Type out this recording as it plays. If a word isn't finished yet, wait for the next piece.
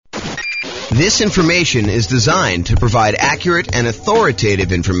This information is designed to provide accurate and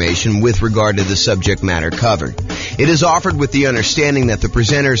authoritative information with regard to the subject matter covered. It is offered with the understanding that the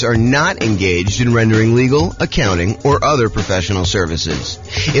presenters are not engaged in rendering legal, accounting, or other professional services.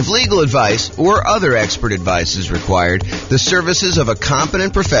 If legal advice or other expert advice is required, the services of a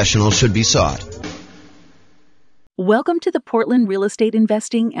competent professional should be sought. Welcome to the Portland Real Estate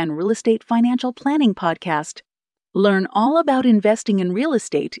Investing and Real Estate Financial Planning Podcast. Learn all about investing in real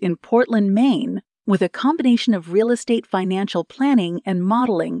estate in Portland, Maine, with a combination of real estate financial planning and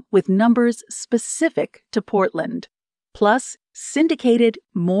modeling with numbers specific to Portland, plus syndicated,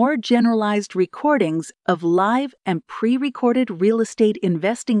 more generalized recordings of live and pre-recorded real estate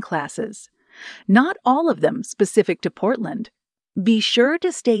investing classes, not all of them specific to Portland. Be sure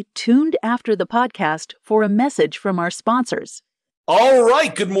to stay tuned after the podcast for a message from our sponsors. All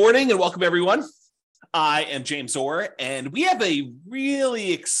right, good morning and welcome everyone. I am James Orr, and we have a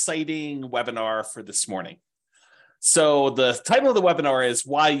really exciting webinar for this morning. So the title of the webinar is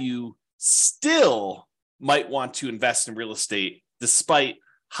why you still might want to invest in real estate despite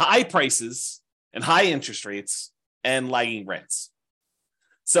high prices and high interest rates and lagging rents.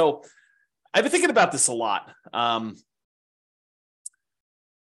 So I've been thinking about this a lot.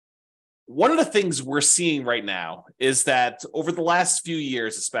 One of the things we're seeing right now is that over the last few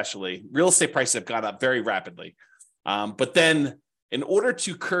years, especially, real estate prices have gone up very rapidly. But then in order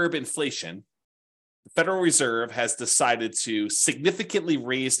to curb inflation, the Federal Reserve has decided to significantly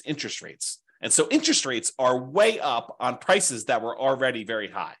raise interest rates. And so interest rates are way up on prices that were already very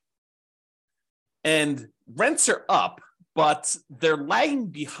high. And rents are up, but they're lagging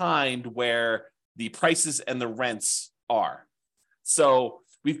behind where the prices and the rents are. So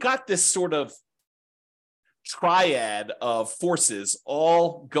we've got this sort of triad of forces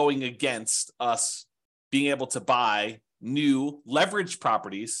all going against us being able to buy new leveraged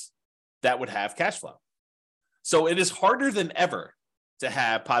properties that would have cash flow. So it is harder than ever to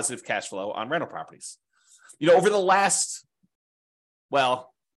have positive cash flow on rental properties. You know, over the last,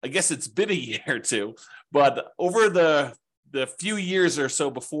 well, I guess it's been a year or two, but over the few years or so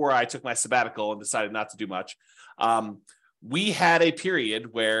before I took my sabbatical and decided not to do much, we had a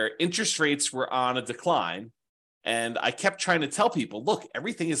period where interest rates were on a decline, and I kept trying to tell people, look,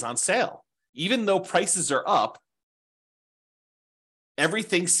 everything is on sale. Even though prices are up,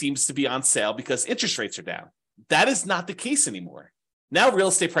 everything seems to be on sale because interest rates are down. That is not the case anymore. Now real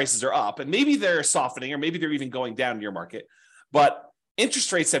estate prices are up, and maybe they're softening, or maybe they're even going down in your market, but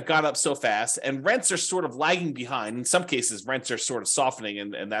interest rates have gone up so fast and rents are sort of lagging behind. In some cases, rents are sort of softening,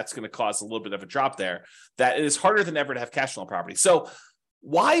 and that's going to cause a little bit of a drop there, that it is harder than ever to have cash flow on property. So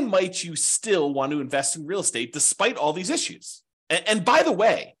why might you still want to invest in real estate despite all these issues? And by the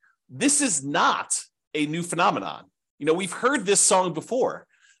way, this is not a new phenomenon. You know, we've heard this song before,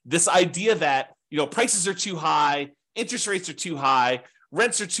 this idea that, you know, prices are too high, interest rates are too high,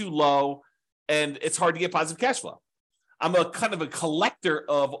 rents are too low, and it's hard to get positive cash flow. I'm a kind of a collector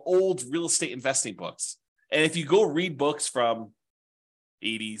of old real estate investing books. And if you go read books from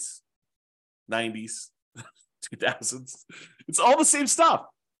 80s, 90s, 2000s, it's all the same stuff.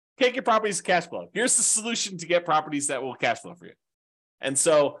 Can't get properties cash flow. Here's the solution to get properties that will cash flow for you. And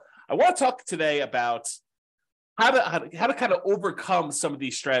so I want to talk today about how to kind of overcome some of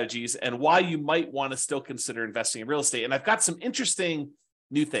these strategies and why you might want to still consider investing in real estate. And I've got some interesting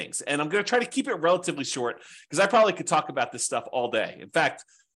new things. And I'm going to try to keep it relatively short because I probably could talk about this stuff all day. In fact,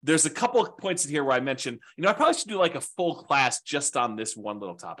 there's a couple of points in here where I mentioned, you know, I probably should do like a full class just on this one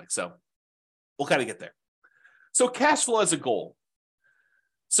little topic. So we'll kind of get there. So cash flow as a goal.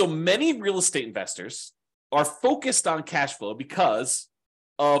 So many real estate investors are focused on cash flow because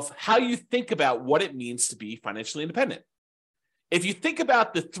of how you think about what it means to be financially independent. If you think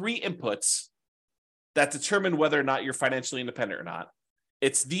about the three inputs that determine whether or not you're financially independent or not,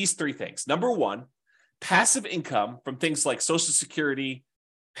 it's these three things. Number one, passive income from things like Social Security,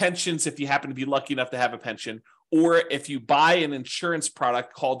 pensions, if you happen to be lucky enough to have a pension, or if you buy an insurance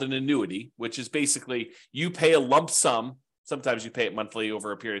product called an annuity, which is basically you pay a lump sum. Sometimes you pay it monthly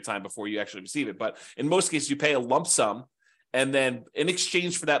over a period of time before you actually receive it. But in most cases, you pay a lump sum. And then in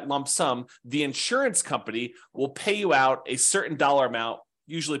exchange for that lump sum, the insurance company will pay you out a certain dollar amount,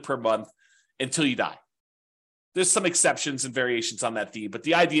 usually per month, until you die. There's some exceptions and variations on that theme, but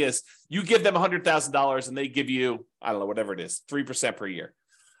the idea is you give them $100,000 and they give you, I don't know, whatever it is, 3% per year.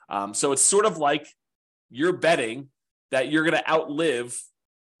 So it's sort of like you're betting that you're going to outlive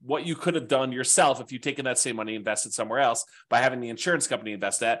what you could have done yourself if you'd taken that same money, invested somewhere else by having the insurance company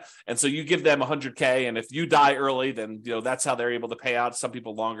invest that. And so you give them $100K, and if you die early, then that's how they're able to pay out. Some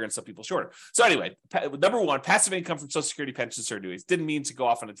people longer and some people shorter. So anyway, number one, passive income from Social Security, pensions, or annuities. Didn't mean to go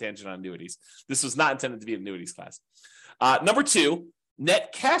off on a tangent on annuities. This was not intended to be an annuities class. Number two,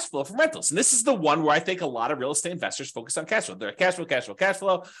 net cash flow from rentals. And this is the one where I think a lot of real estate investors focus on cash flow. They're cash flow, cash flow, cash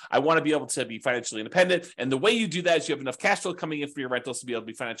flow. I want to be able to be financially independent. And the way you do that is you have enough cash flow coming in for your rentals to be able to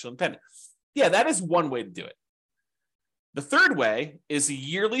be financially independent. Yeah, that is one way to do it. The third way is a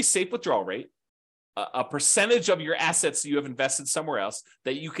yearly safe withdrawal rate, a percentage of your assets that you have invested somewhere else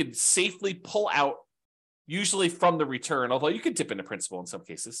that you could safely pull out, usually from the return, although you could dip into principal in some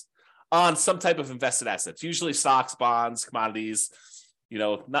cases, on some type of invested assets, usually stocks, bonds, commodities.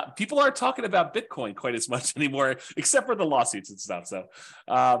 People aren't talking about Bitcoin quite as much anymore, except for the lawsuits and stuff. So,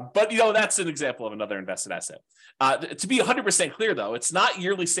 but that's an example of another invested asset. To be 100% clear, though, it's not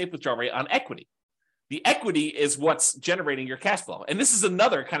yearly safe withdrawal rate on equity. The equity is what's generating your cash flow, and this is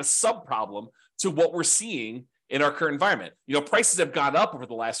another kind of sub problem to what we're seeing in our current environment. Prices have gone up over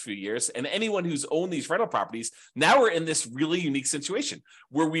the last few years, and anyone who's owned these rental properties, now we're in this really unique situation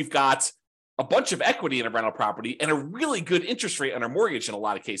where we've got a bunch of equity in a rental property and a really good interest rate on our mortgage in a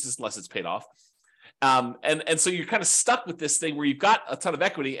lot of cases, unless it's paid off. And so you're kind of stuck with this thing where you've got a ton of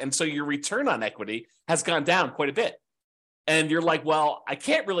equity, and so your return on equity has gone down quite a bit. And you're like, well, I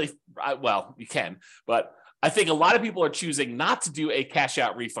can't really, well, you can, but I think a lot of people are choosing not to do a cash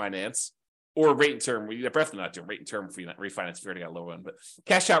out refinance or rate and term. You're definitely not doing rate and term refinance if you already got a low one, but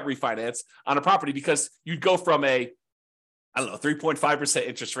cash out refinance on a property, because you'd go from a 3.5%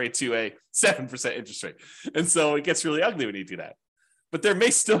 interest rate to a 7% interest rate. And so it gets really ugly when you do that. But there may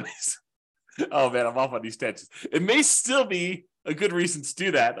still be, oh man, I'm off on these tangents. It may still be a good reason to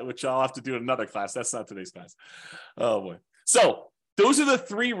do that, which I'll have to do in another class. That's not today's class. Oh boy. So those are the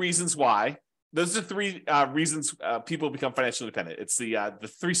three reasons why. Those are three reasons people become financially independent. It's the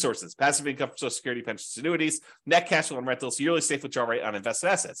three sources: passive income from Social Security, pensions, annuities, net cash flow on rentals, yearly safe withdrawal rate on invested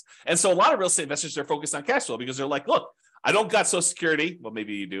assets. And so a lot of real estate investors are focused on cash flow because they're like, look, I don't got Social Security. Well,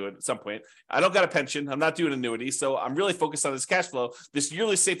 maybe you do at some point. I don't got a pension. I'm not doing annuity. So I'm really focused on this cash flow, this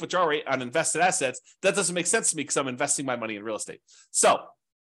yearly safe withdrawal rate on invested assets. That doesn't make sense to me because I'm investing my money in real estate. So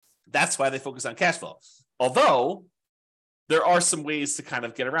that's why they focus on cash flow. Although there are some ways to kind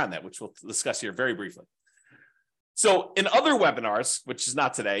of get around that, which we'll discuss here very briefly. So in other webinars, which is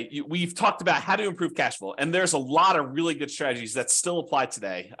not today, we've talked about how to improve cash flow. And there's a lot of really good strategies that still apply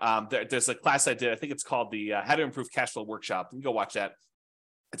today. There's a class I did, I think it's called the How to Improve Cash Flow Workshop. You can go watch that.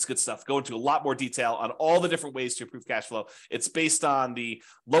 It's good stuff. Go into a lot more detail on all the different ways to improve cash flow. It's based on the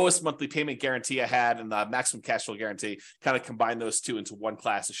lowest monthly payment guarantee I had and the maximum cash flow guarantee. Kind of combine those two into one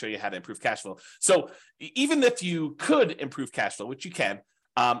class to show you how to improve cash flow. So even if you could improve cash flow, which you can,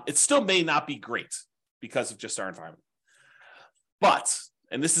 it still may not be great because of just our environment. But,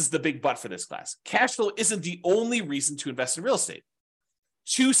 and this is the big but for this class, cash flow isn't the only reason to invest in real estate.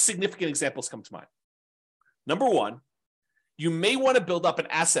 Two significant examples come to mind. Number one, you may want to build up an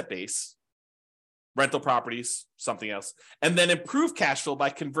asset base, rental properties, something else, and then improve cash flow by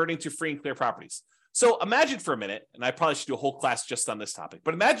converting to free and clear properties. So imagine for a minute, and I probably should do a whole class just on this topic,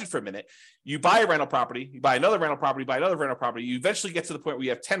 but imagine for a minute, you buy a rental property, you buy another rental property, buy another rental property, you eventually get to the point where you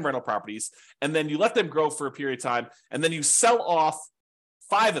have 10 rental properties, and then you let them grow for a period of time, and then you sell off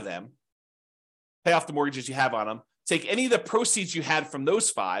 5 of them, pay off the mortgages you have on them, take any of the proceeds you had from those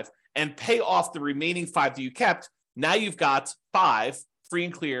 5, and pay off the remaining 5 that you kept. Now you've got 5 free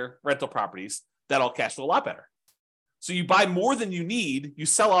and clear rental properties that'll cash flow a lot better. So you buy more than you need, you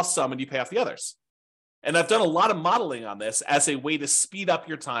sell off some, and you pay off the others. And I've done a lot of modeling on this as a way to speed up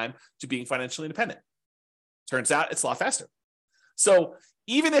your time to being financially independent. Turns out it's a lot faster. So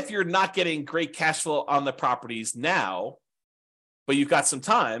even if you're not getting great cash flow on the properties now, but you've got some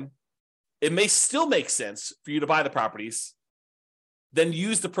time, it may still make sense for you to buy the properties, then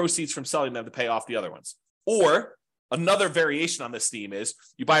use the proceeds from selling them to pay off the other ones. Or another variation on this theme is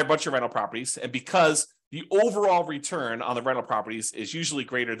you buy a bunch of rental properties, and because the overall return on the rental properties is usually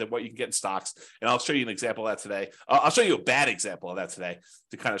greater than what you can get in stocks. And I'll show you an example of that today. I'll show you a bad example of that today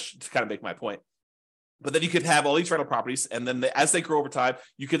to kind of make my point. But then you could have all these rental properties, and then as they grow over time,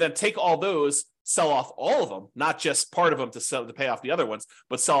 you could then take all those, sell off all of them, not just part of them to pay off the other ones,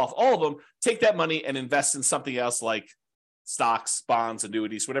 but sell off all of them, take that money and invest in something else like stocks, bonds,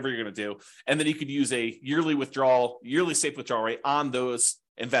 annuities, whatever you're going to do. And then you could use a yearly safe withdrawal rate on those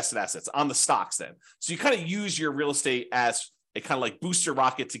invested assets, on the stocks then. So you kind of use your real estate as a kind of like booster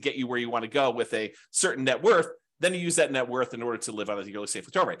rocket to get you where you want to go with a certain net worth. Then you use that net worth in order to live on a yearly safe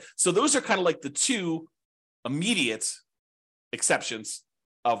withdrawal rate. So those are kind of like the two immediate exceptions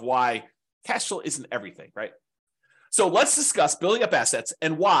of why cash flow isn't everything, right? So let's discuss building up assets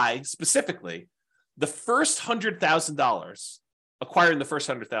and why specifically the first $100,000, acquiring the first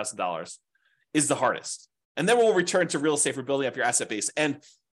 $100,000 is the hardest. And then we'll return to real estate for building up your asset base. And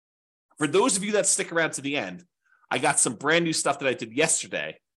for those of you that stick around to the end, I got some brand new stuff that I did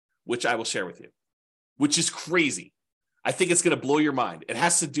yesterday, which I will share with you, which is crazy. I think it's going to blow your mind. It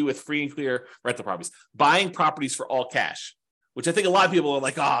has to do with free and clear rental properties, buying properties for all cash, which I think a lot of people are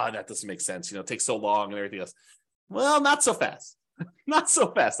like, that doesn't make sense. It takes so long and everything else. Well, not so fast. Not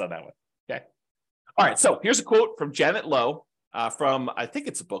so fast on that one. Okay. All right. So here's a quote from Janet Lowe from, I think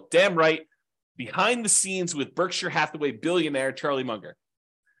it's a book, Damn Right, Behind the Scenes with Berkshire Hathaway billionaire Charlie Munger.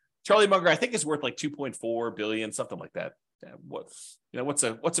 Charlie Munger, I think, is worth like $2.4 billion, something like that. What's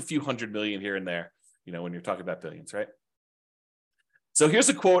a few hundred million here and there, when you're talking about billions, right? So here's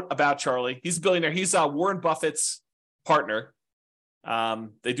a quote about Charlie. He's a billionaire. He's Warren Buffett's partner.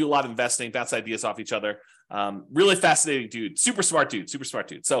 They do a lot of investing, bounce ideas off each other. Really fascinating dude, super smart dude.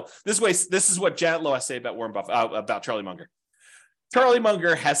 So this is what Janet Lowe has to say about Warren Buffett, about Charlie Munger. Charlie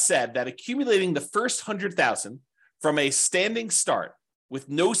Munger has said that accumulating the first 100,000 from a standing start with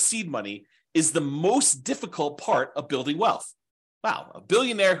no seed money is the most difficult part of building wealth. Wow, a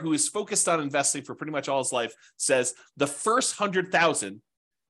billionaire who is focused on investing for pretty much all his life says the first 100,000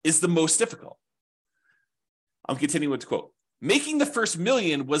 is the most difficult. I'm continuing with the quote. Making the first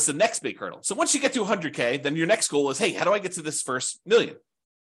million was the next big hurdle. So once you get to 100K, then your next goal is, hey, how do I get to this first million?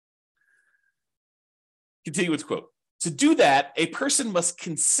 Continue with the quote. To do that, a person must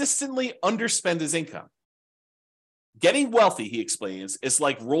consistently underspend his income. Getting wealthy, he explains, is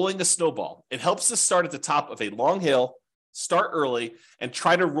like rolling a snowball. It helps us start at the top of a long hill, start early, and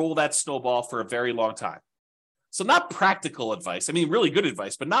try to roll that snowball for a very long time. So not practical advice. I mean, really good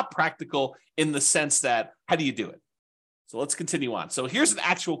advice, but not practical in the sense that, how do you do it? So let's continue on. So here's an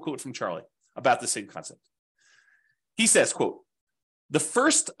actual quote from Charlie about the same concept. He says, quote, the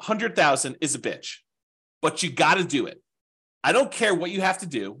first 100,000 is a bitch, but you got to do it. I don't care what you have to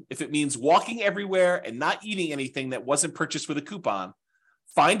do. If it means walking everywhere and not eating anything that wasn't purchased with a coupon,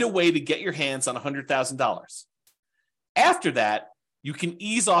 find a way to get your hands on $100,000. After that, you can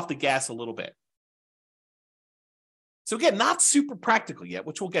ease off the gas a little bit. So again, not super practical yet,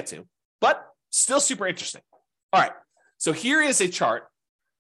 which we'll get to, but still super interesting. All right. So here is a chart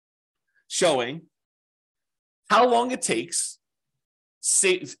showing how long it takes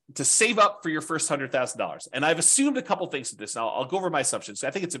to save up for your first $100,000. And I've assumed a couple things with this. Now I'll go over my assumptions.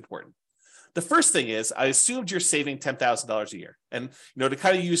 I think it's important. The first thing is I assumed you're saving $10,000 a year. And, to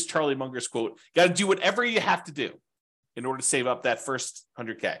kind of use Charlie Munger's quote, got to do whatever you have to do in order to save up that first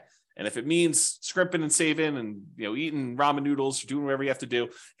 100K. And if it means scrimping and saving and, eating ramen noodles, doing whatever you have to do,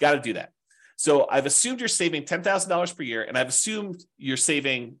 got to do that. So I've assumed you're saving $10,000 per year, and I've assumed you're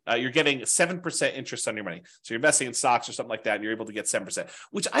getting 7% interest on your money. So you're investing in stocks or something like that, and you're able to get 7%,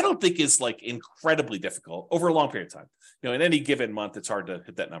 which I don't think is like incredibly difficult over a long period of time. In any given month, it's hard to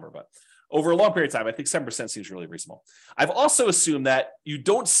hit that number, but over a long period of time, I think 7% seems really reasonable. I've also assumed that you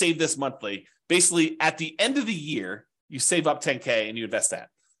don't save this monthly. Basically, at the end of the year, you save up 10K and you invest that.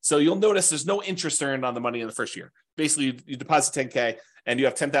 So you'll notice there's no interest earned on the money in the first year. Basically, you deposit 10K and you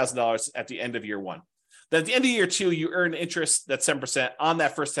have $10,000 at the end of year one. Then at the end of year two, you earn interest that's 7% on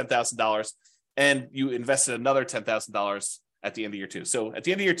that first $10,000, and you invested another $10,000 at the end of year two. So at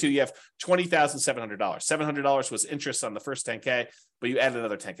the end of year two, you have $20,700. $700 was interest on the first 10K, but you added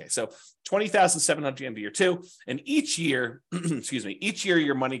another 10K. So $20,700 at the end of year two. And each year, each year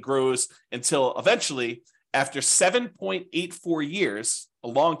your money grows until eventually, after 7.84 years, a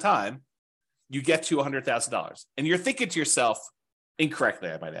long time, you get to $100,000. And you're thinking to yourself, incorrectly,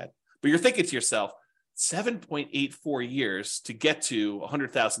 I might add, but you're thinking to yourself, 7.84 years to get to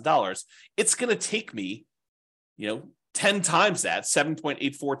 $100,000. It's going to take me, 10 times that,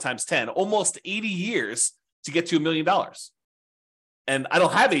 7.84 times 10, almost 80 years to get to $1 million. And I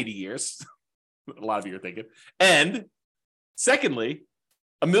don't have 80 years. A lot of you are thinking. And secondly,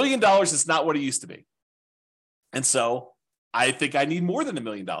 $1 million is not what it used to be. And so I think I need more than $1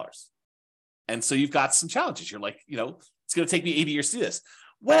 million. And so you've got some challenges. You're like, it's going to take me 80 years to do this.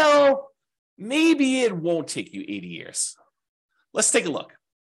 Well, maybe it won't take you 80 years. Let's take a look.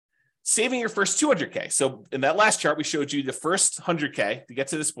 Saving your first 200K. So in that last chart, we showed you the first 100K to get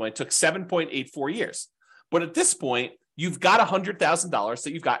to this point took 7.84 years. But at this point, you've got $100,000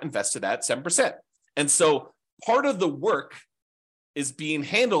 that you've got invested at 7%. And so part of the work is being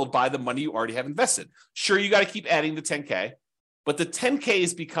handled by the money you already have invested. Sure, you got to keep adding the 10K, but the 10K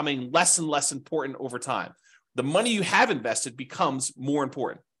is becoming less and less important over time. The money you have invested becomes more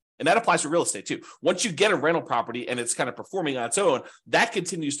important. And that applies for real estate too. Once you get a rental property and it's kind of performing on its own, that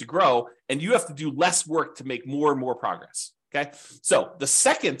continues to grow and you have to do less work to make more and more progress. Okay. So the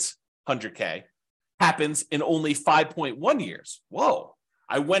second 100K happens in only 5.1 years. Whoa.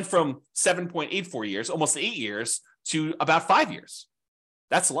 I went from 7.84 years, almost 8 years, to about 5 years.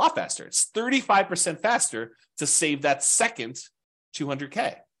 That's a lot faster. It's 35% faster to save that second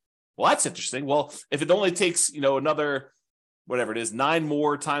 200K. Well, that's interesting. Well, if it only takes, another, whatever it is, 9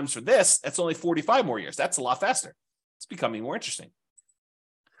 more times for this, that's only 45 more years. That's a lot faster. It's becoming more interesting.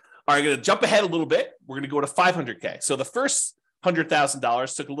 All right, I'm going to jump ahead a little bit. We're going to go to 500K. So the first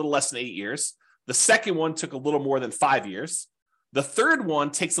 $100,000 took a little less than 8 years. The second one took a little more than 5 years. The third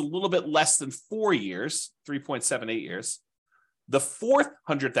one takes a little bit less than 4 years, 3.78 years. The fourth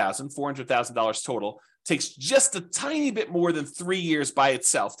 $400,000 total, takes just a tiny bit more than 3 years by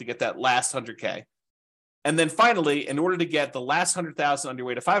itself to get that last 100K. And then finally, in order to get the last 100,000 on your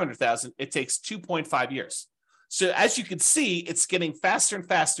way to 500,000, it takes 2.5 years. So as you can see, it's getting faster and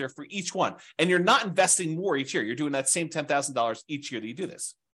faster for each one. And you're not investing more each year. You're doing that same $10,000 each year that you do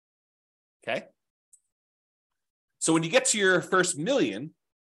this. Okay. So when you get to your first million,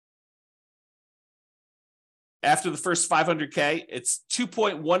 after the first 500K, it's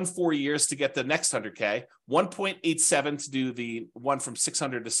 2.14 years to get the next 100K, 1.87 to do the one from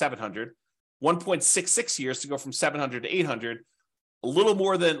 600 to 700, 1.66 years to go from 700 to 800, a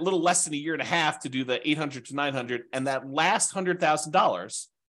little less than a year and a half to do the 800 to 900, and that last $100,000,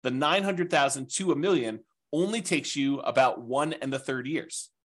 the 900,000 to $1 million, only takes you about 1 1/3 years,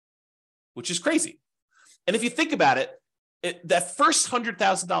 which is crazy. And if you think about it, that first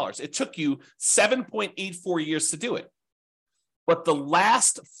 $100,000, it took you 7.84 years to do it. But the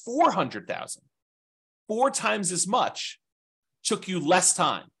last 400,000, 4 times as much, took you less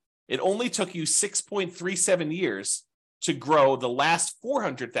time. It only took you 6.37 years to grow the last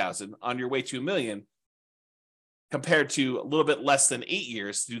 400,000 on your way to $1 million, compared to a little bit less than 8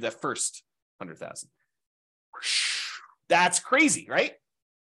 years to do that first 100,000. That's crazy, right?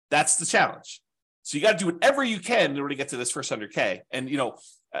 That's the challenge. So you got to do whatever you can in order to get to this first 100K. And,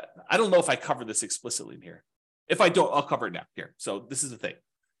 I don't know if I covered this explicitly in here. If I don't, I'll cover it now here. So this is the thing.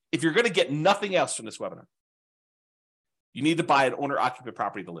 If you're going to get nothing else from this webinar, you need to buy an owner-occupant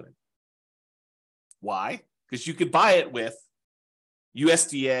property to live in. Why? Because you could buy it with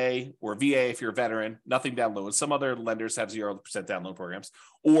USDA or VA if you're a veteran, nothing down loan. Some other lenders have 0% down loan programs,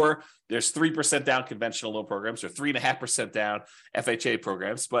 or there's 3% down conventional loan programs or 3.5% down FHA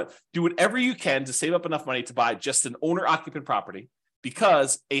programs. But do whatever you can to save up enough money to buy just an owner-occupant property,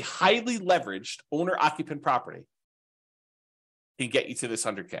 because a highly leveraged owner-occupant property can get you to this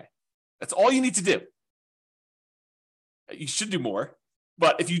 100K. That's all you need to do. You should do more,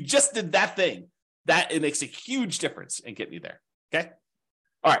 but if you just did that thing, it makes a huge difference in getting you there. Okay.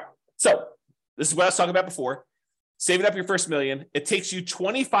 All right. So this is what I was talking about before. Saving up your first $1 million. It takes you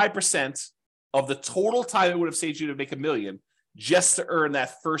 25% of the total time it would have saved you to make $1 million just to earn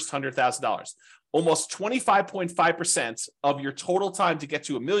that first $100,000. Almost 25.5% of your total time to get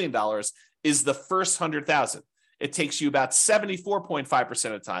to $1 million is the first 100,000. It takes you about 74.5%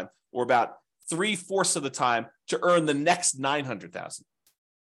 of the time, or about 3/4 of the time, to earn the next 900,000.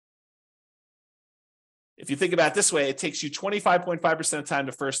 If you think about it this way, it takes you 25.5% of the time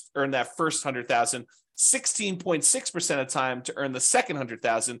to first earn that first 100,000, 16.6% of the time to earn the second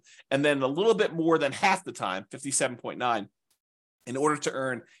 100,000, and then a little bit more than half the time, 57.9, in order to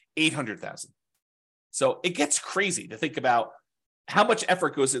earn 800,000. So it gets crazy to think about how much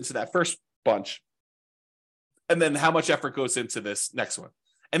effort goes into that first bunch, and then how much effort goes into this next one.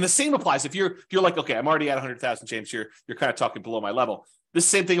 And the same applies if you're like, okay, I'm already at 100,000, James. You're kind of talking below my level. This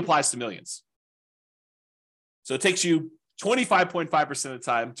same thing applies to millions. So it takes you 25.5% of the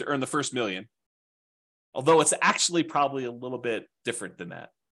time to earn the first $1 million, although it's actually probably a little bit different than that.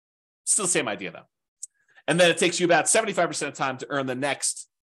 Still the same idea, though. And then it takes you about 75% of the time to earn the next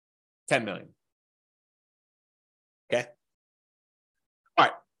 10 million. Okay? All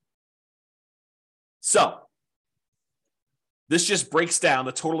right. So this just breaks down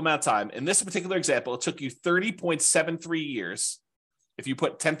the total amount of time. In this particular example, it took you 30.73 years if you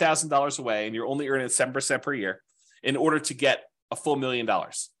put $10,000 away and you're only earning 7% per year in order to get a full $1 million.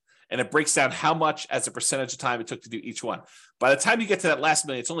 And it breaks down how much as a percentage of time it took to do each one. By the time you get to that last $1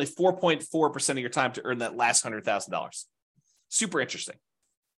 million, it's only 4.4% of your time to earn that last $100,000. Super interesting.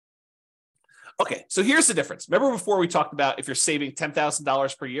 Okay, so here's the difference. Remember before we talked about if you're saving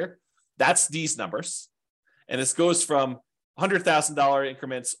 $10,000 per year, that's these numbers. And this goes from $100,000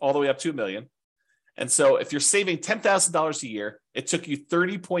 increments all the way up to $1 million. And so if you're saving $10,000 a year, it took you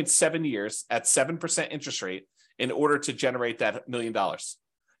 30.7 years at 7% interest rate in order to generate that $1 million.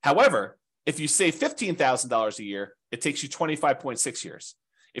 However, if you save $15,000 a year, it takes you 25.6 years.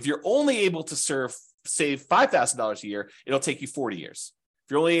 If you're only able to save $5,000 a year, it'll take you 40 years.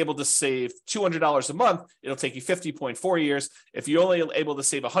 If you're only able to save $200 a month, it'll take you 50.4 years. If you're only able to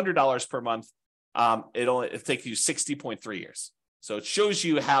save $100 per month, it'll take you 60.3 years. So it shows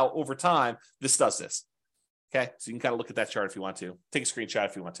you how over time this does this. Okay, so you can kind of look at that chart if you want to. Take a screenshot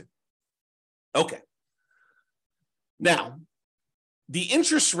if you want to. Okay. Now, the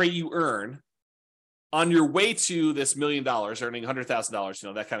interest rate you earn on your way to this $1 million, earning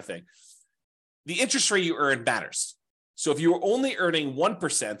 $100,000, that kind of thing, the interest rate you earn matters. So if you were only earning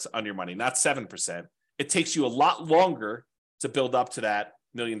 1% on your money, not 7%, it takes you a lot longer to build up to that $1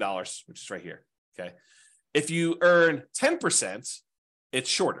 million, which is right here. Okay. If you earn 10%, it's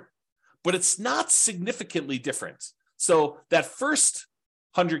shorter, but it's not significantly different. So that first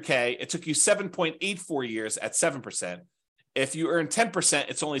 100K, it took you 7.84 years at 7%. If you earn 10%,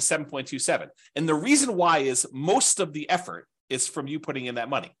 it's only 7.27. And the reason why is most of the effort is from you putting in that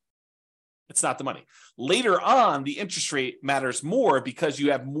money. It's not the money. Later on, the interest rate matters more because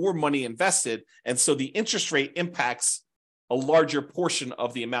you have more money invested. And so the interest rate impacts a larger portion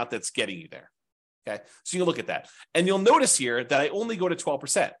of the amount that's getting you there. Okay. So you look at that. And you'll notice here that I only go to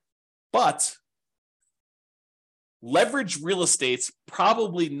 12%. But leveraged real estate's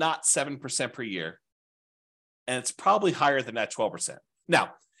probably not 7% per year. And it's probably higher than that 12%.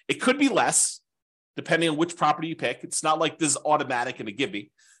 Now, it could be less, depending on which property you pick. It's not like this is automatic and a give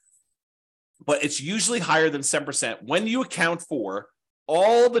me. But it's usually higher than 7% when you account for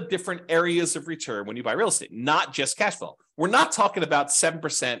all the different areas of return when you buy real estate, not just cash flow. We're not talking about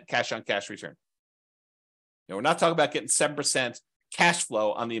 7% cash on cash return. We're not talking about getting 7% cash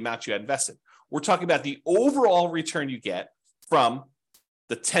flow on the amount you had invested. We're talking about the overall return you get from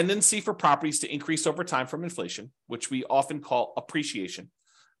the tendency for properties to increase over time from inflation, which we often call appreciation.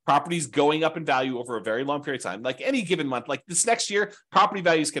 Properties going up in value over a very long period of time, like any given month, like this next year, property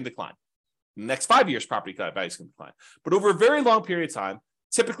values can decline. In the next 5 years, property values can decline. But over a very long period of time,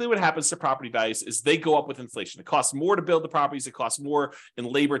 typically what happens to property values is they go up with inflation. It costs more to build the properties. It costs more in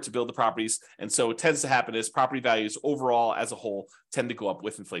labor to build the properties. And so what tends to happen is property values overall as a whole tend to go up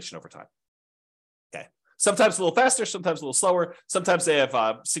with inflation over time. Okay. Sometimes a little faster, sometimes a little slower. Sometimes they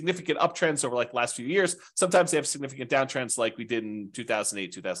have significant uptrends over like the last few years. Sometimes they have significant downtrends like we did in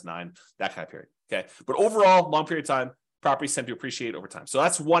 2008, 2009, that kind of period. Okay. But overall, long period of time, properties tend to appreciate over time. So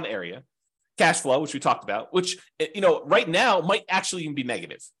that's one area. Cash flow, which we talked about, which, right now might actually even be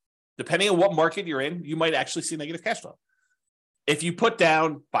negative. Depending on what market you're in, you might actually see negative cash flow. If you put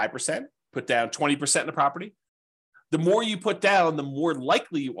down 5%, put down 20% in a property, the more you put down, the more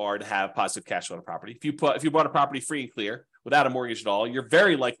likely you are to have positive cash flow on a property. If you bought a property free and clear without a mortgage at all, you're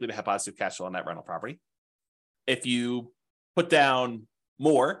very likely to have positive cash flow on that rental property. If you put down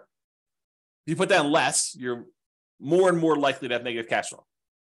more, if you put down less, you're more and more likely to have negative cash flow.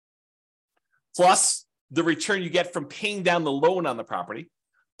 Plus the return you get from paying down the loan on the property.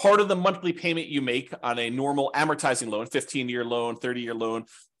 Part of the monthly payment you make on a normal amortizing loan, 15-year loan, 30-year loan,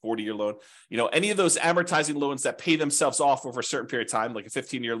 40-year loan, any of those amortizing loans that pay themselves off over a certain period of time, like a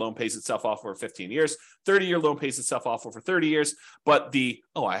 15-year loan pays itself off over 15 years, 30-year loan pays itself off over 30 years. But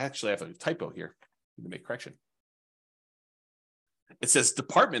I actually have a typo here. Let me make a correction. It says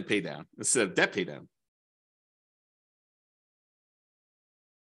department pay down instead of debt pay down.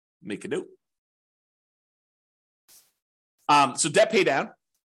 Make a note. So debt pay down,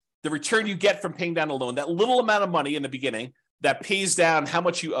 the return you get from paying down a loan, that little amount of money in the beginning that pays down how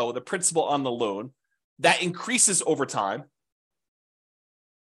much you owe, the principal on the loan, that increases over time.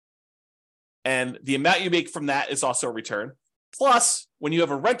 And the amount you make from that is also a return. Plus, when you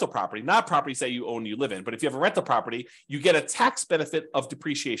have a rental property, not properties that you own, you live in, but if you have a rental property, you get a tax benefit of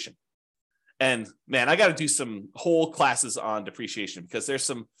depreciation. And man, I got to do some whole classes on depreciation because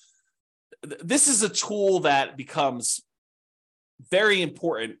this is a tool that becomes very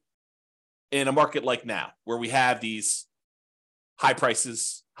important in a market like now, where we have these high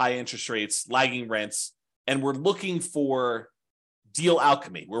prices, high interest rates, lagging rents, and we're looking for deal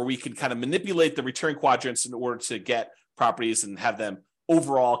alchemy, where we can kind of manipulate the return quadrants in order to get properties and have them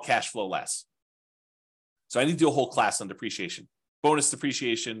overall cash flow less. So I need to do a whole class on depreciation, bonus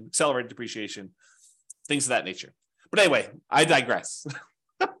depreciation, accelerated depreciation, things of that nature. But anyway, I digress.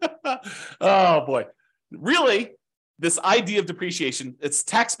 Oh boy. Really, this idea of depreciation, it's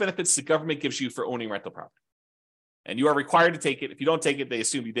tax benefits the government gives you for owning rental property. And you are required to take it. If you don't take it, they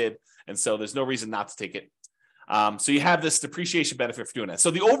assume you did. And so there's no reason not to take it. So you have this depreciation benefit for doing that. So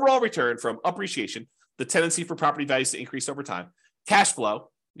the overall return from appreciation, the tendency for property values to increase over time, cash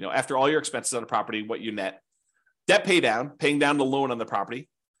flow, after all your expenses on a property, what you net, debt pay down, paying down the loan on the property,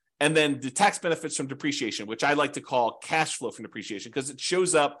 and then the tax benefits from depreciation, which I like to call cash flow from depreciation, because it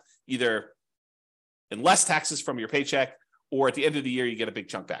shows up either in less taxes from your paycheck, or at the end of the year, you get a big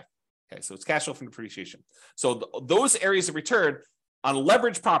chunk back. Okay, so it's cash flow from depreciation. So those areas of return on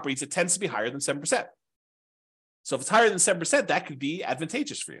leveraged properties, it tends to be higher than 7%. So if it's higher than 7%, that could be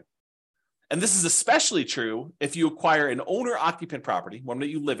advantageous for you. And this is especially true if you acquire an owner-occupant property, one that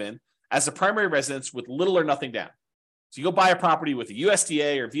you live in, as a primary residence with little or nothing down. So you go buy a property with a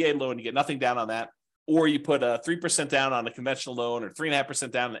USDA or VA loan, you get nothing down on that, or you put a 3% down on a conventional loan, or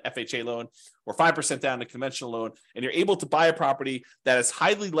 3.5% down on an FHA loan, or 5% down on a conventional loan, and you're able to buy a property that is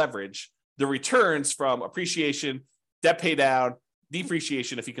highly leveraged. The returns from appreciation, debt pay down,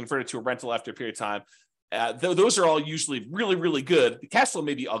 depreciation, if you convert it to a rental after a period of time, those are all usually really, really good. The cash flow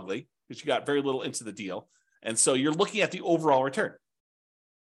may be ugly because you got very little into the deal. And so you're looking at the overall return.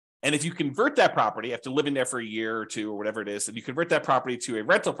 And if you convert that property after living there for a year or two or whatever it is, and you convert that property to a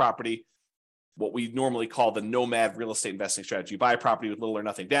rental property, what we normally call the nomad real estate investing strategy. You buy a property with little or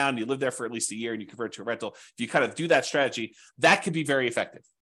nothing down, you live there for at least a year, and you convert it to a rental. If you kind of do that strategy, that can be very effective.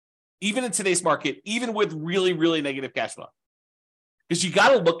 Even in today's market, even with really, really negative cash flow. Because you got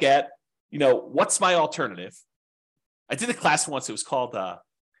to look at, what's my alternative? I did a class once, it was called,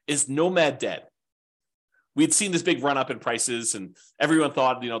 Is Nomad Dead? We had seen this big run up in prices, and everyone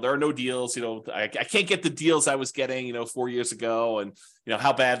thought, there are no deals. I can't get the deals I was getting, 4 years ago, and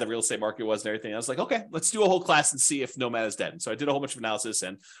how bad the real estate market was and everything. I was like, okay, let's do a whole class and see if Nomad is dead. And so I did a whole bunch of analysis,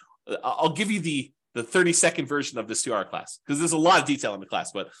 and I'll give you the 30-second version of this 2-hour class, because there's a lot of detail in the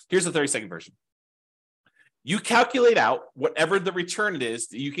class, but here's the 30-second version. You calculate out whatever the return it is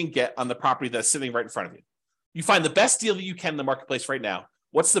that you can get on the property that's sitting right in front of you. You find the best deal that you can in the marketplace right now.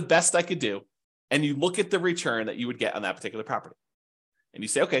 What's the best I could do? And you look at the return that you would get on that particular property. And you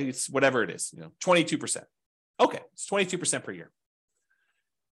say, okay, it's whatever it is, 22%. Okay, it's 22% per year.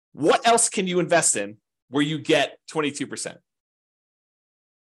 What else can you invest in where you get 22%?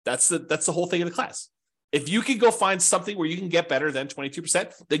 That's the whole thing of the class. If you can go find something where you can get better than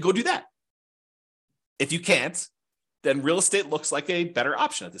 22%, then go do that. If you can't, then real estate looks like a better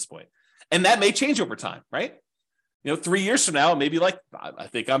option at this point. And that may change over time, right? 3 years from now, maybe I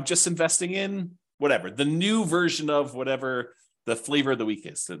think I'm just investing in whatever, the new version of whatever the flavor of the week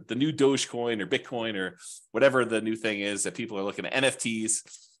is, the new Dogecoin or Bitcoin or whatever the new thing is that people are looking at, NFTs.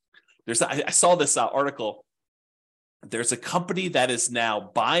 I saw this article. There's a company that is now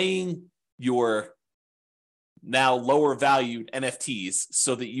buying your now lower valued NFTs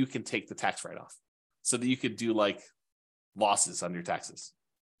so that you can take the tax write-off, so that you could do losses on your taxes,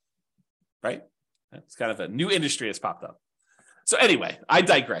 right? It's kind of a new industry has popped up. So anyway, I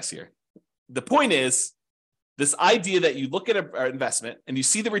digress here. The point is this idea that you look at an investment and you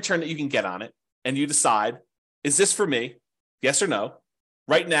see the return that you can get on it, and you decide, is this for me? Yes or no?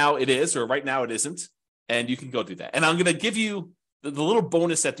 Right now it is, or right now it isn't. And you can go do that. And I'm going to give you the little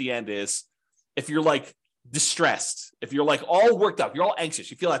bonus at the end is, if you're distressed, if you're all worked up, you're all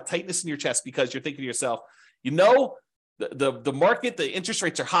anxious, you feel that tightness in your chest because you're thinking to yourself, the market, the interest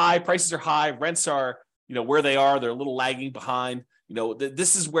rates are high, prices are high, rents are, where they are, they're a little lagging behind.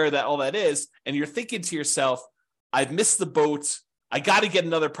 This is where all that is. And you're thinking to yourself, I've missed the boat. I got to get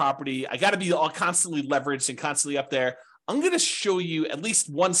another property. I got to be all constantly leveraged and constantly up there. I'm going to show you at least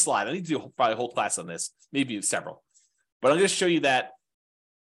one slide. I need to do probably a whole class on this, maybe several, but I'm going to show you that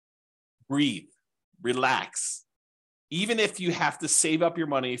breathe, relax. Even if you have to save up your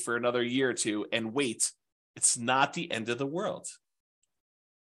money for another year or two and wait, it's not the end of the world.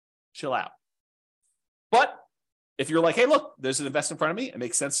 Chill out. But if you're like, hey, look, there's an investment in front of me, it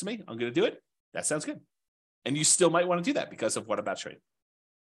makes sense to me, I'm going to do it, that sounds good. And you still might want to do that because of what I'm about to show you.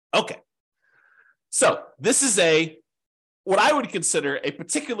 Okay. So this is what I would consider a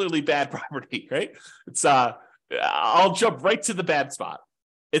particularly bad property, right? It's I'll jump right to the bad spot.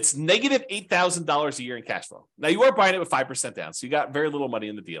 It's negative $8,000 a year in cash flow. Now you are buying it with 5% down, so you got very little money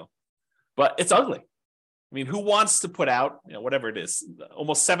in the deal, but it's ugly. I mean, who wants to put out, whatever it is,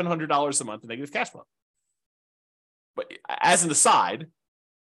 almost $700 a month in negative cash flow? But as an aside,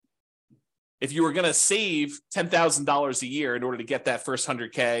 if you were going to save $10,000 a year in order to get that first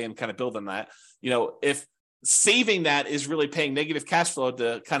 100K and kind of build on that, if saving that is really paying negative cash flow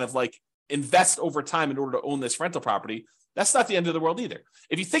to kind of invest over time in order to own this rental property, that's not the end of the world either.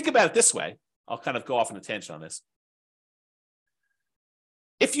 If you think about it this way, I'll kind of go off on a tangent on this.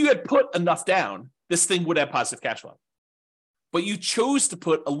 If you had put enough down, this thing would have positive cash flow. But you chose to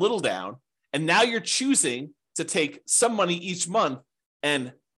put a little down, and now you're choosing to take some money each month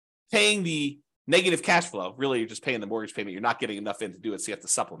and paying the negative cash flow. Really, you're just paying the mortgage payment. You're not getting enough in to do it, so you have to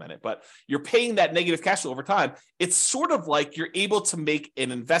supplement it. But you're paying that negative cash flow over time. It's sort of like you're able to make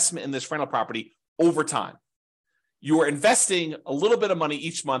an investment in this rental property over time. You are investing a little bit of money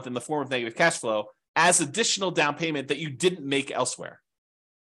each month in the form of negative cash flow as additional down payment that you didn't make elsewhere.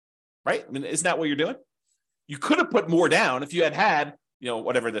 Right? I mean, isn't that what you're doing? You could have put more down if you had,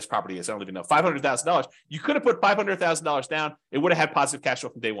 whatever this property is. I don't even know, $500,000. You could have put $500,000 down. It would have had positive cash flow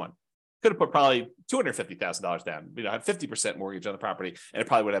from day one. Could have put probably $250,000 down, had 50% mortgage on the property, and it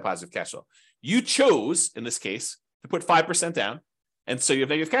probably would have positive cash flow. You chose, in this case, to put 5% down, and so you have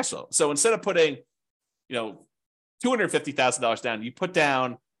negative cash flow. So instead of putting, $250,000 down, you put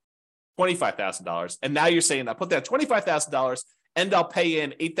down $25,000, and now you're saying, I put down $25,000, and I'll pay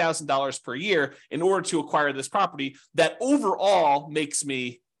in $8,000 per year in order to acquire this property that overall makes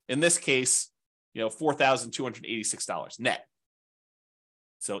me, in this case, $4,286 net.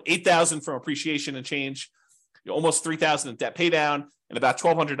 So $8,000 from appreciation and change, almost $3,000 in debt pay down, and about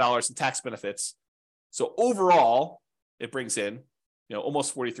 $1,200 in tax benefits. So overall, it brings in,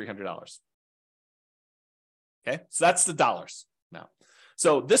 almost $4,300. Okay, so that's the dollars now.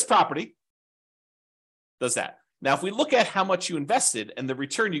 So this property does that. Now, if we look at how much you invested and the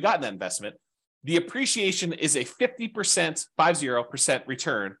return you got in that investment, the appreciation is a 50%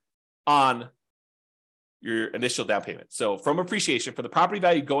 return on your initial down payment. So from appreciation, for the property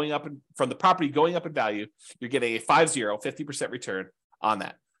value going up, from the property going up in value, you're getting a 50% return on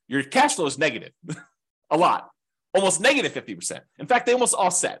that. Your cash flow is negative, a lot, almost negative 50%. In fact, they almost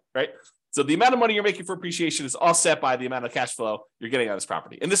offset, right? So the amount of money you're making for appreciation is offset by the amount of cash flow you're getting on this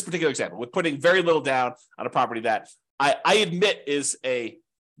property. In this particular example, with putting very little down on a property that I admit is a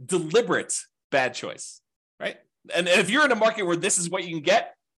deliberate bad choice, right? And if you're in a market where this is what you can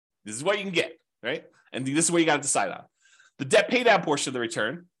get, this is what you can get, right? And this is what you got to decide on. The debt pay down portion of the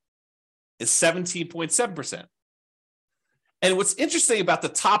return is 17.7%. And what's interesting about the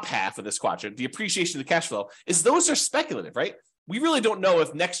top half of this quadrant, the appreciation of the cash flow, is those are speculative, right? We really don't know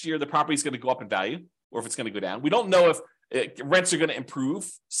if next year the property is going to go up in value or if it's going to go down. We don't know if rents are going to improve,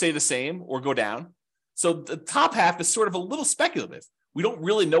 stay the same, or go down. So the top half is sort of a little speculative. We don't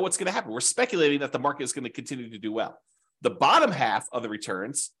really know what's going to happen. We're speculating that the market is going to continue to do well. The bottom half of the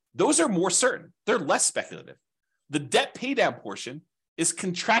returns, those are more certain. They're less speculative. The debt pay down portion is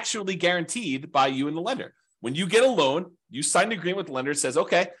contractually guaranteed by you and the lender. When you get a loan, you sign an agreement with the lender that says,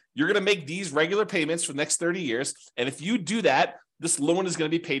 okay, you're going to make these regular payments for the next 30 years. And if you do that, this loan is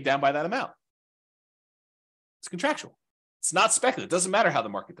going to be paid down by that amount. It's contractual. It's not speculative. It doesn't matter how the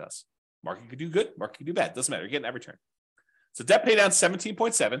market does. Market could do good, market could do bad. It doesn't matter. You're getting that return. So debt pay down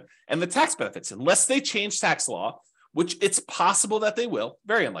 17.7, and the tax benefits, unless they change tax law, which it's possible that they will,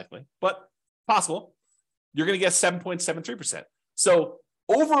 very unlikely, but possible, you're going to get 7.73%. So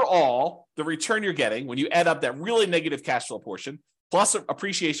overall, the return you're getting when you add up that really negative cash flow portion, plus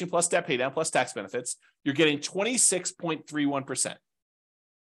appreciation, plus debt pay down, plus tax benefits, you're getting 26.31%.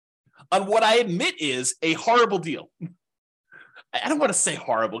 On what I admit is a horrible deal. I don't want to say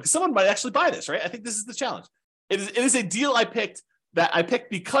horrible because someone might actually buy this, right? I think this is the challenge. It is a deal I picked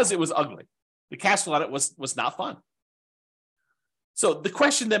because it was ugly. The cash flow on it was not fun. So the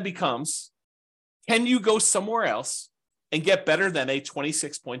question then becomes, can you go somewhere else and get better than a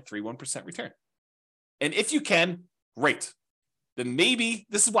 26.31% return? And if you can, great. Then maybe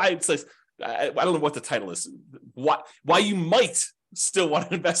this is why it says, I don't know what the title is, why you might still want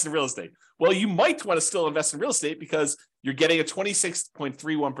to invest in real estate. Well, you might want to still invest in real estate because you're getting a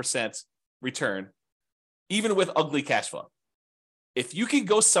 26.31% return, even with ugly cash flow. If you can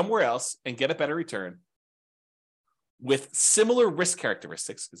go somewhere else and get a better return with similar risk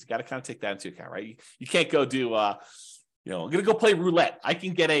characteristics, because you got to kind of take that into account, right? You can't go do, I'm going to go play roulette. I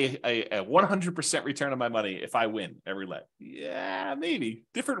can get a 100% return on my money if I win at roulette. Yeah, maybe.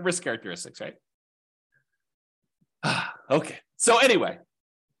 Different risk characteristics, right? Okay. So anyway,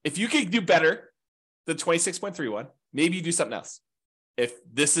 if you can do better than 26.31, maybe you do something else. If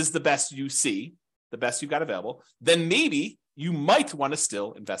this is the best you see, the best you've got available, then maybe you might want to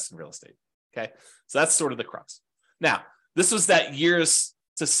still invest in real estate. Okay. So that's sort of the crux. Now, this was that years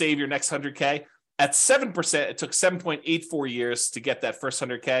to save your next 100K. At 7%, it took 7.84 years to get that first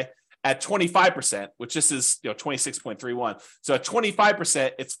 100K. At 25%, which this is 26.31. So at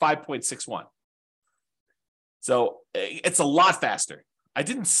 25%, it's 5.61. So it's a lot faster. I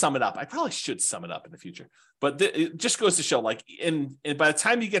didn't sum it up. I probably should sum it up in the future. But it just goes to show, like, by the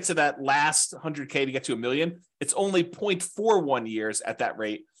time you get to that last 100K to get to $1 million, it's only 0.41 years at that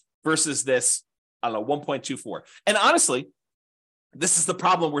rate versus this, I don't know, 1.24. And honestly, This is the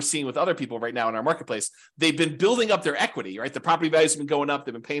problem we're seeing with other people right now in our marketplace. They've been building up their equity, right? The property values have been going up.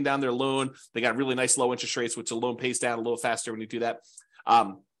 They've been paying down their loan. They got really nice low interest rates, which the loan pays down a little faster when you do that.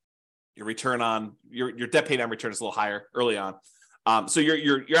 Your return on your debt pay down return is a little higher early on. So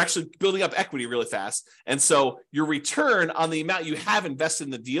you're actually building up equity really fast. And so your return on the amount you have invested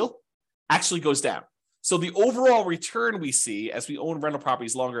in the deal actually goes down. So the overall return we see as we own rental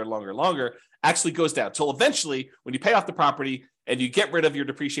properties longer and longer and longer actually goes down till eventually when you pay off the property and you get rid of your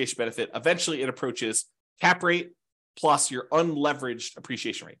depreciation benefit, eventually it approaches cap rate plus your unleveraged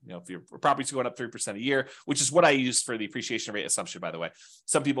appreciation rate. If your property's going up 3% a year, which is what I use for the appreciation rate assumption, by the way.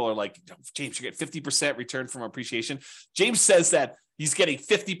 Some people are like, James, you get 50% return from appreciation. James says that he's getting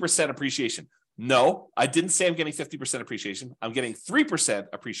 50% appreciation. No, I didn't say I'm getting 50% appreciation. I'm getting 3%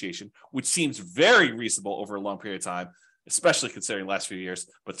 appreciation, which seems very reasonable over a long period of time, especially considering the last few years.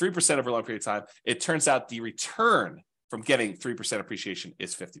 But 3% over a long period of time, it turns out the return from getting 3% appreciation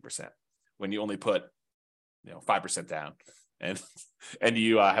is 50% when you only put 5% down and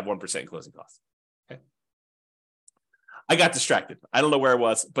you have 1% in closing costs. Okay. I got distracted. I don't know where I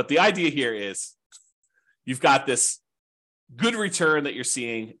was, but the idea here is you've got this good return that you're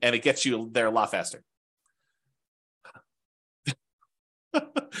seeing and it gets you there a lot faster.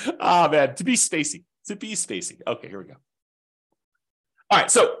 Man, to be spacey. Okay, here we go. All right,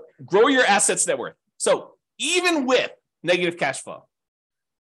 so grow your assets net worth. So even with negative cash flow,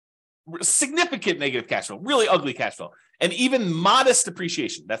 significant negative cash flow, really ugly cash flow, and even modest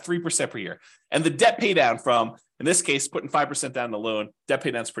depreciation, that 3% per year, and the debt pay down from, in this case, putting 5% down the loan, debt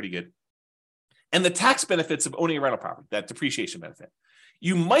pay down is pretty good. And the tax benefits of owning a rental property, that depreciation benefit,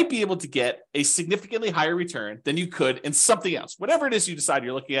 you might be able to get a significantly higher return than you could in something else. Whatever it is you decide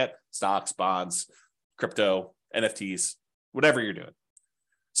you're looking at, stocks, bonds, crypto, NFTs, whatever you're doing.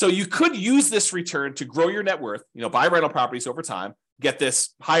 So you could use this return to grow your net worth, buy rental properties over time, get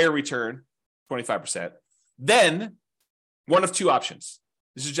this higher return, 25%. Then one of two options.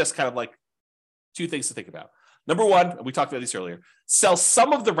 This is just kind of like two things to think about. Number one, and we talked about these earlier, sell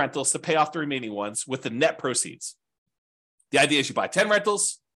some of the rentals to pay off the remaining ones with the net proceeds. The idea is you buy 10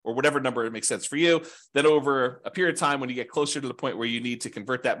 rentals or whatever number makes sense for you. Then over a period of time, when you get closer to the point where you need to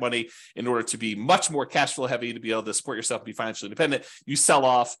convert that money in order to be much more cash flow heavy, to be able to support yourself and be financially independent, you sell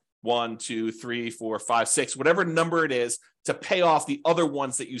off 1, 2, 3, 4, 5, 6, whatever number it is to pay off the other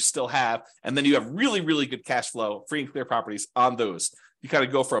ones that you still have. And then you have really, really good cash flow, free and clear properties on those. You kind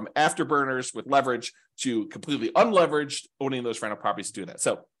of go from afterburners with leverage to completely unleveraged owning those rental properties to do that.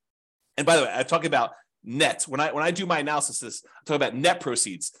 So, and by the way, I'm talking about net. When I do my analysis, I'm talking about net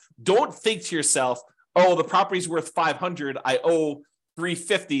proceeds. Don't think to yourself, oh, the property's worth 500, I owe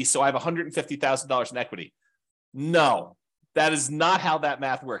 350, so I have $150,000 in equity. No, that is not how that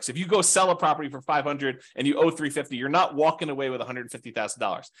math works. If you go sell a property for 500 and you owe 350, you're not walking away with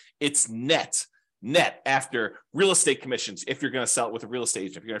 $150,000. It's net after real estate commissions. If you're going to sell it with a real estate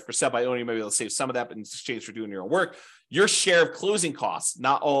agent, if you're going to sell by owning, maybe they'll save some of that in exchange for doing your own work. Your share of closing costs,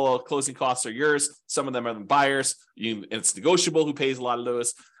 not all closing costs are yours. Some of them are the buyers. And it's negotiable who pays a lot of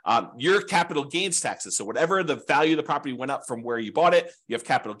those. Your capital gains taxes. So whatever the value of the property went up from where you bought it, you have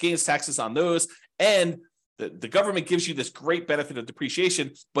capital gains taxes on those. And the government gives you this great benefit of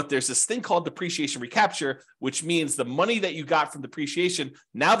depreciation, but there's this thing called depreciation recapture, which means the money that you got from depreciation,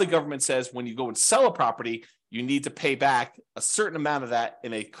 now the government says when you go and sell a property, you need to pay back a certain amount of that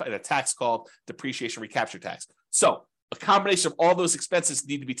in a tax called depreciation recapture tax. So a combination of all those expenses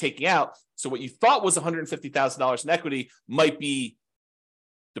need to be taken out. So what you thought was $150,000 in equity might be,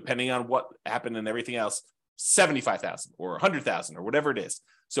 depending on what happened and everything else, $75,000 or $100,000 or whatever it is.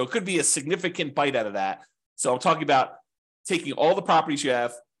 So it could be a significant bite out of that. So I'm talking about taking all the properties you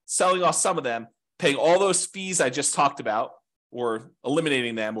have, selling off some of them, paying all those fees I just talked about, or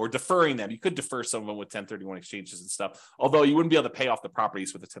eliminating them or deferring them. You could defer some of them with 1031 exchanges and stuff, although you wouldn't be able to pay off the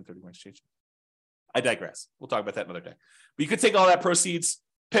properties with a 1031 exchange. I digress. We'll talk about that another day. But you could take all that proceeds,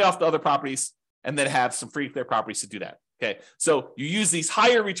 pay off the other properties, and then have some free clear properties to do that. Okay. So you use these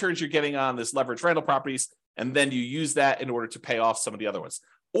higher returns you're getting on this leveraged rental properties, and then you use that in order to pay off some of the other ones.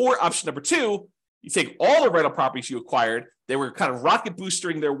 Or option number two, you take all the rental properties you acquired, they were kind of rocket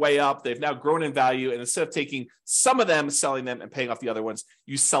boosting their way up. They've now grown in value. And instead of taking some of them, selling them and paying off the other ones,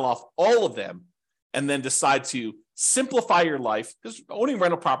 you sell off all of them and then decide to simplify your life, because owning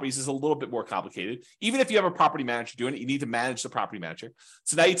rental properties is a little bit more complicated. Even if you have a property manager doing it, you need to manage the property manager.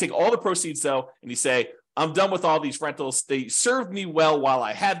 So now you take all the proceeds though, and you say, I'm done with all these rentals. They served me well while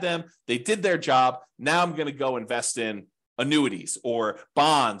I had them. They did their job. Now I'm going to go invest in annuities or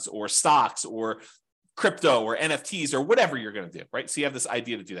bonds or stocks or crypto or NFTs or whatever you're going to do, right? So you have this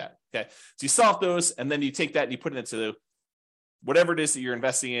idea to do that. Okay. So you sell off those and then you take that and you put it into whatever it is that you're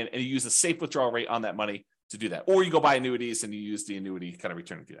investing in, and you use a safe withdrawal rate on that money to do that. Or you go buy annuities and you use the annuity kind of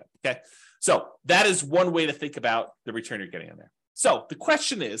return to do that. Okay. So that is one way to think about the return you're getting on there. So the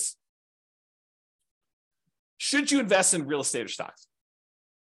question is, should you invest in real estate or stocks?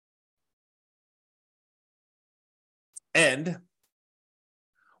 And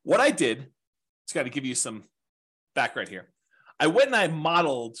what I did, it's got to give you some background here. I went and I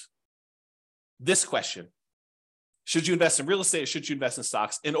modeled this question. Should you invest in real estate or should you invest in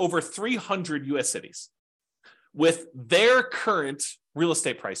stocks in over 300 US cities with their current real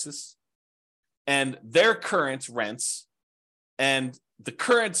estate prices and their current rents and the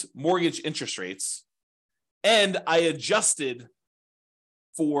current mortgage interest rates. And I adjusted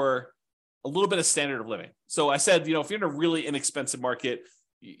for a little bit of standard of living. So I said, if you're in a really inexpensive market,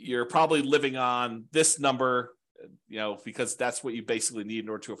 you're probably living on this number, because that's what you basically need in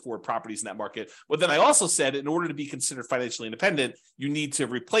order to afford properties in that market. But then I also said, in order to be considered financially independent, you need to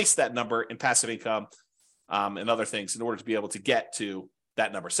replace that number in passive income and other things in order to be able to get to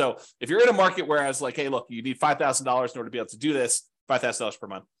that number. So if you're in a market where I was like, hey, look, you need $5,000 in order to be able to do this, $5,000 per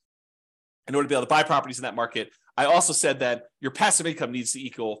month, in order to be able to buy properties in that market, I also said that your passive income needs to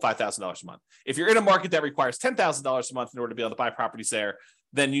equal $5,000 a month. If you're in a market that requires $10,000 a month in order to be able to buy properties there,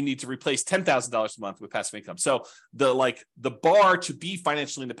 then you need to replace $10,000 a month with passive income. So the bar to be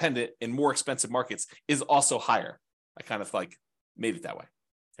financially independent in more expensive markets is also higher. I kind of made it that way.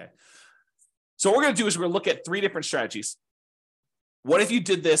 Okay. So what we're going to do is we're going to look at 3 different strategies. What if you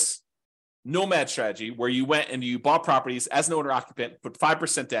did this nomad strategy where you went and you bought properties as an owner occupant, put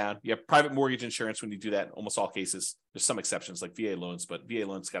 5% down, you have private mortgage insurance when you do that in almost all cases. There's some exceptions like VA loans, but VA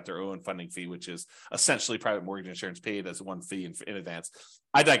loans got their own funding fee, which is essentially private mortgage insurance paid as one fee in advance.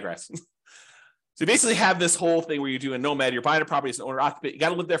 I digress. So you basically have this whole thing where you do a nomad, you're buying a property as an owner occupant, you got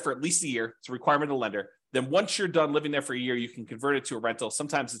to live there for at least a year. It's a requirement of the lender. Then once you're done living there for a year, you can convert it to a rental.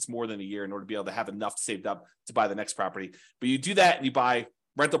 Sometimes it's more than a year in order to be able to have enough saved up to buy the next property. But you do that and you buy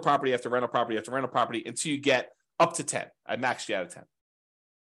rental property after rental property after rental property until you get up to 10. I maxed you out of 10.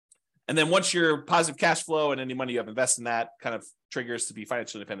 And then once your positive cash flow and any money you have invested in that kind of triggers to be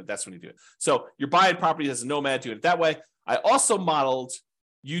financially independent, that's when you do it. So you're buying properties as a nomad, doing it that way. I also modeled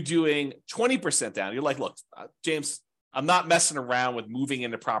you doing 20% down. You're like, look, James, I'm not messing around with moving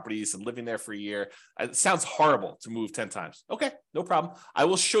into properties and living there for a year. It sounds horrible to move 10 times. Okay, no problem. I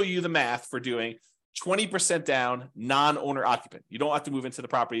will show you the math for doing 20% down, non-owner occupant. You don't have to move into the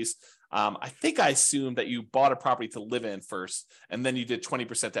properties. I think I assumed that you bought a property to live in first, and then you did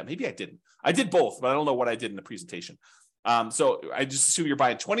 20% down. Maybe I didn't. I did both, but I don't know what I did in the presentation. So I just assume you're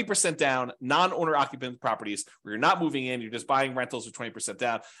buying 20% down, non-owner occupant properties where you're not moving in, you're just buying rentals with 20%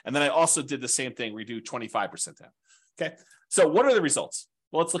 down. And then I also did the same thing where you do 25% down. Okay. So what are the results?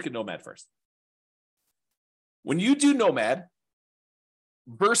 Well, let's look at Nomad first. When you do Nomad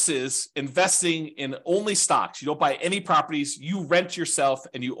versus investing in only stocks, you don't buy any properties, you rent yourself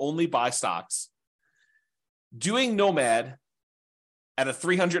and you only buy stocks. Doing Nomad at a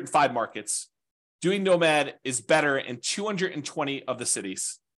 305 markets, doing Nomad is better in 220 of the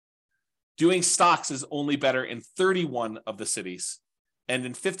cities. Doing stocks is only better in 31 of the cities. And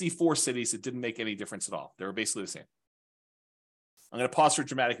in 54 cities, it didn't make any difference at all. They were basically the same. I'm going to pause for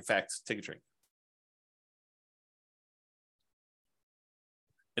dramatic effect. Take a drink.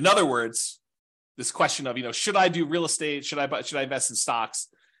 In other words, this question of, should I do real estate? Should I invest in stocks?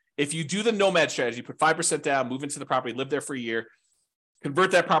 If you do the Nomad strategy, put 5% down, move into the property, live there for a year,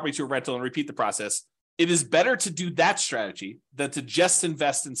 convert that property to a rental and repeat the process, it is better to do that strategy than to just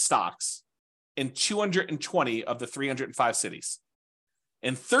invest in stocks in 220 of the 305 cities.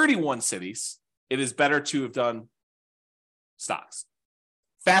 In 31 cities, it is better to have done stocks.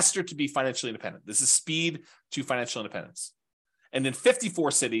 Faster to be financially independent. This is speed to financial independence. And in 54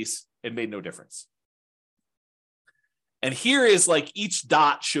 cities, it made no difference. And here is each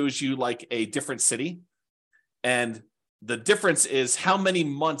dot shows you a different city. And the difference is how many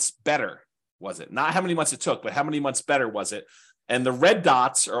months better was it? Not how many months it took, but how many months better was it? And the red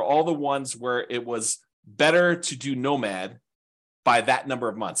dots are all the ones where it was better to do Nomad by that number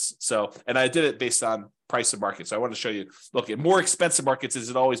of months. So, and I did it based on price of market. So I want to show you, look, in more expensive markets, is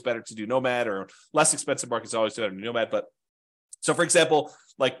it always better to do Nomad, or less expensive markets always better to do Nomad? But so for example,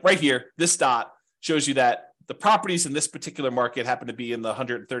 right here, this dot shows you that the properties in this particular market happen to be in the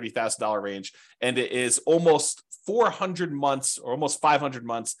 $130,000 range. And it is almost 400 months or almost 500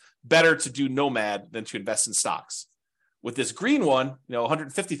 months better to do Nomad than to invest in stocks. With this green one,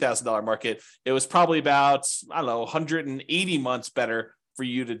 $150,000 market, it was probably about, 180 months better for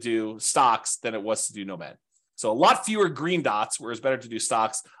you to do stocks than it was to do Nomad. So a lot fewer green dots, where it's better to do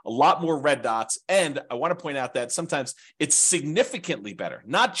stocks, a lot more red dots. And I want to point out that sometimes it's significantly better,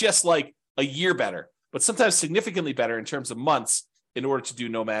 not just like a year better, but sometimes significantly better in terms of months in order to do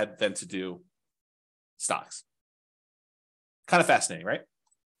Nomad than to do stocks. Kind of fascinating, right?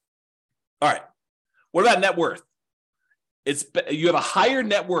 All right. What about net worth? You have a higher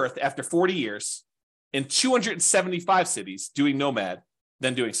net worth after 40 years in 275 cities doing Nomad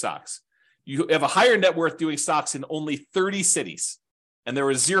than doing stocks. You have a higher net worth doing stocks in only 30 cities. And there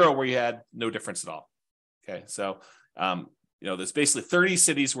was 0 where you had no difference at all. Okay. So, there's basically 30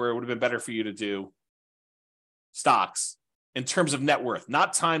 cities where it would have been better for you to do stocks in terms of net worth,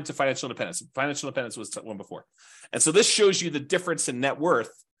 not time to financial independence. Financial independence was one before. And so this shows you the difference in net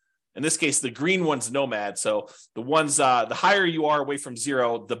worth. In this case, the green one's Nomad. So the ones, the higher you are away from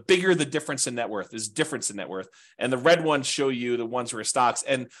 0, the bigger the difference in net worth is difference in net worth. And the red ones show you the ones where are stocks.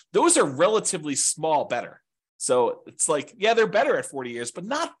 And those are relatively small better. So it's like, yeah, they're better at 40 years, but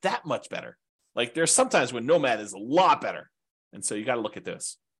not that much better. Like there's sometimes when Nomad is a lot better. And so you got to look at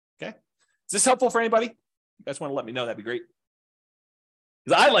this. Okay. Is this helpful for anybody? You guys want to let me know? That'd be great.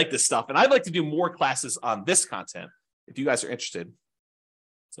 Because I like this stuff and I'd like to do more classes on this content if you guys are interested.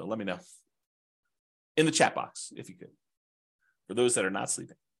 So let me know in the chat box, if you could, for those that are not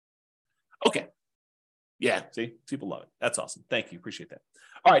sleeping. Okay. Yeah, see, people love it. That's awesome. Thank you. Appreciate that.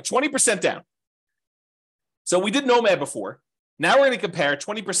 All right, 20% down. So we did Nomad before. Now we're going to compare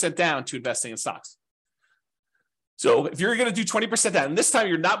 20% down to investing in stocks. So if you're going to do 20% down, and this time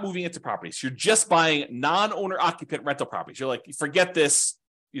you're not moving into properties, you're just buying non-owner occupant rental properties. You're like, forget this,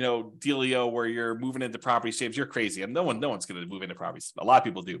 dealio where you're moving into properties, James, you're crazy. And no one's going to move into properties. A lot of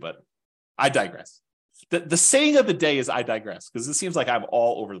people do, but I digress. The saying of the day is I digress, because it seems like I'm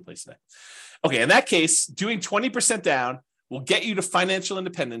all over the place today. Okay, in that case, doing 20% down will get you to financial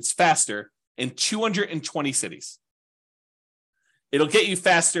independence faster in 220 cities. It'll get you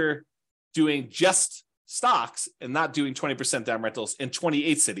faster doing just stocks and not doing 20% down rentals in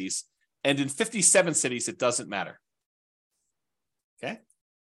 28 cities. And in 57 cities, it doesn't matter. Okay.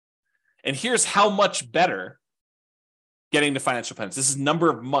 And here's how much better getting to financial independence. This is number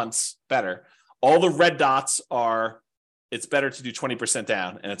of months better. All the red dots are, it's better to do 20%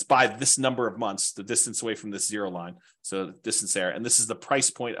 down, and it's by this number of months, the distance away from this 0 line. So the distance there. And this is the price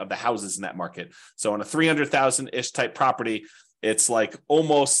point of the houses in that market. So on a 300,000-ish type property, it's like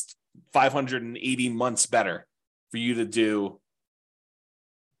almost 580 months better for you to do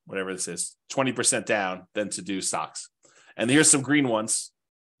whatever this is, 20% down than to do stocks. And here's some green ones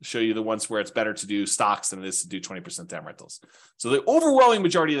to show you the ones where it's better to do stocks than it is to do 20% down rentals. So the overwhelming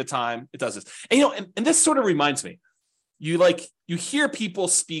majority of the time it does this. And and this sort of reminds me, you hear people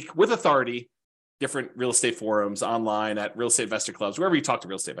speak with authority, different real estate forums, online, at real estate investor clubs, wherever you talk to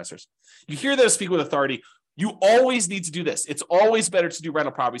real estate investors. You hear them speak with authority. You always need to do this. It's always better to do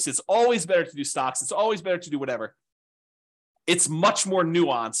rental properties. It's always better to do stocks. It's always better to do whatever. It's much more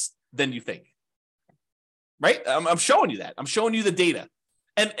nuanced than you think, right? I'm showing you that. I'm showing you the data.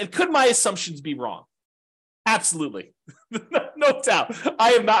 And could my assumptions be wrong? Absolutely. No doubt.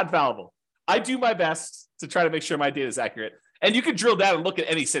 I am not infallible. I do my best to try to make sure my data is accurate. And you can drill down and look at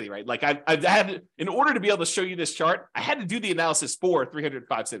any city, right? Like I've had, in order to be able to show you this chart, I had to do the analysis for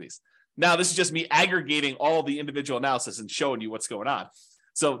 305 cities. Now, this is just me aggregating all the individual analysis and showing you what's going on.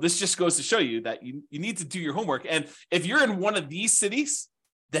 So this just goes to show you that you need to do your homework. And if you're in one of these cities,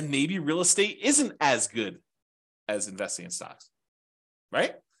 then maybe real estate isn't as good as investing in stocks,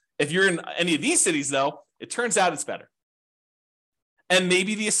 right? If you're in any of these cities, though, it turns out it's better. And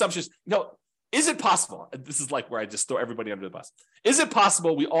maybe the assumptions, is it possible? This is like where I just throw everybody under the bus. Is it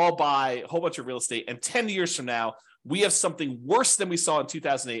possible we all buy a whole bunch of real estate and 10 years from now, we have something worse than we saw in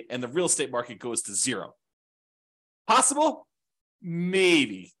 2008 and the real estate market goes to 0? Possible?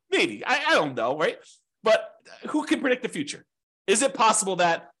 Maybe. I don't know, right? But who can predict the future? Is it possible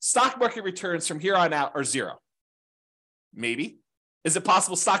that stock market returns from here on out are 0? Maybe. Is it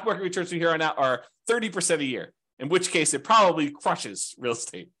possible stock market returns from here on out are 30% a year? In which case it probably crushes real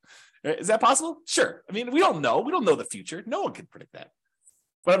estate. Is that possible? Sure. I mean, we don't know. We don't know the future. No one can predict that.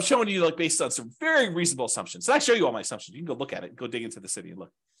 But I'm showing you based on some very reasonable assumptions. So I show you all my assumptions. You can go look at it, go dig into the city and look.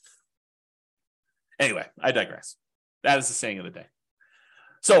 Anyway, I digress. That is the saying of the day.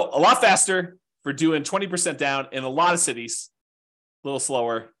 So a lot faster for doing 20% down in a lot of cities, a little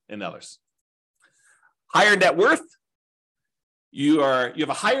slower in others. Higher net worth. You have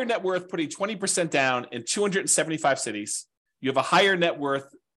a higher net worth putting 20% down in 275 cities. You have a higher net worth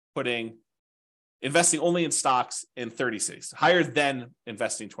investing only in stocks in 30 cities, higher than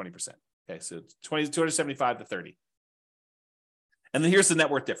investing 20%. Okay, so 275 to 30. And then here's the net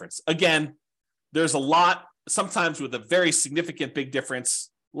worth difference. Again, there's a lot sometimes with a very significant big difference,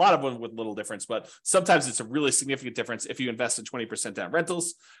 a lot of them with little difference, but sometimes it's a really significant difference if you invest in 20% down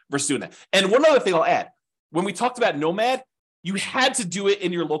rentals versus doing that. And one other thing I'll add, when we talked about Nomad, you had to do it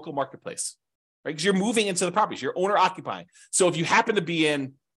in your local marketplace, right? Because you're moving into the properties, you're owner occupying. So if you happen to be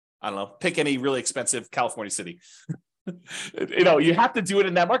in, I don't know, pick any really expensive California city, you have to do it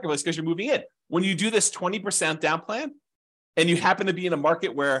in that marketplace because you're moving in. When you do this 20% down plan and you happen to be in a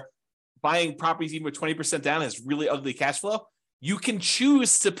market where buying properties even with 20% down has really ugly cash flow, you can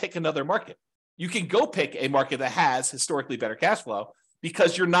choose to pick another market. You can go pick a market that has historically better cash flow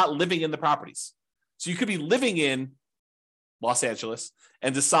because you're not living in the properties. So you could be living in Los Angeles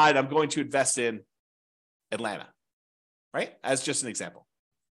and decide I'm going to invest in Atlanta, right? As just an example.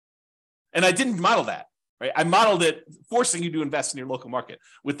 And I didn't model that, right? I modeled it forcing you to invest in your local market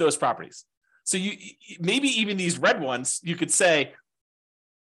with those properties. So you maybe even these red ones, you could say,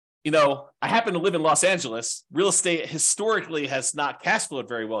 I happen to live in Los Angeles. Real estate historically has not cash flowed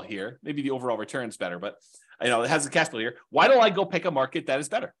very well here. Maybe the overall return's better, but it has a cash flow here. Why don't I go pick a market that is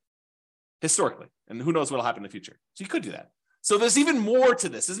better historically? And who knows what will happen in the future. So you could do that. So there's even more to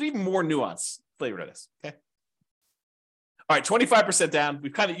this. There's even more nuance flavor to this. Okay. All right, 25% down.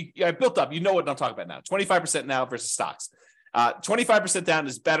 We've I built up. You know what I'm talking about now. 25% now versus stocks. 25% down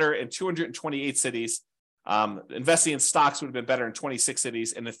is better in 228 cities. Investing in stocks would have been better in 26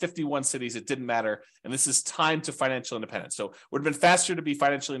 cities, and in 51 cities, it didn't matter. And this is time to financial independence. So it would have been faster to be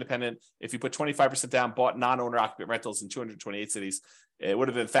financially independent if you put 25% down, bought non-owner occupant rentals in 228 cities. It would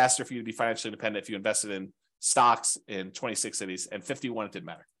have been faster for you to be financially independent if you invested in stocks in 26 cities, and 51, it didn't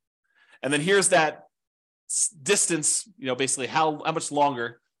matter. And then here's that distance, basically how much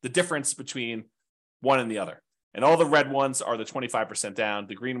longer the difference between one and the other. And all the red ones are the 25% down.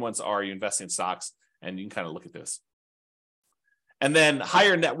 The green ones are you investing in stocks. And you can kind of look at this. And then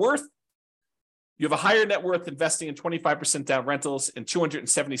higher net worth. You have a higher net worth investing in 25% down rentals in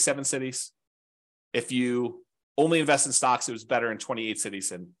 277 cities. If you only invest in stocks, it was better in 28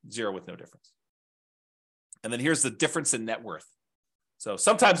 cities and 0 with no difference. And then here's the difference in net worth. So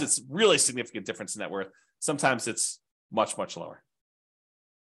sometimes it's really significant difference in net worth. Sometimes it's much, much lower.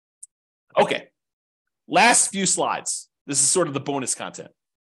 Okay. Last few slides. This is sort of the bonus content.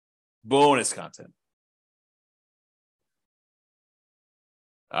 Bonus content.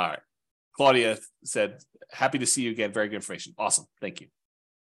 All right. Claudia said, happy to see you again. Very good information. Awesome. Thank you.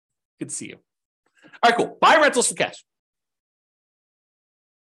 Good to see you. All right, cool. Buy rentals for cash.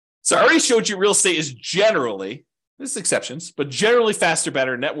 So I already showed you real estate is generally, there's exceptions, but generally faster,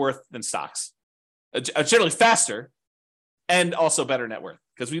 better net worth than stocks. Generally faster and also better net worth,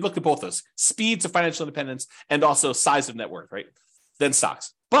 because we looked at both those, speed to financial independence and also size of net worth, right? Than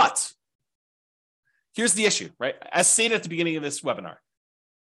stocks. But here's the issue, right? As stated at the beginning of this webinar,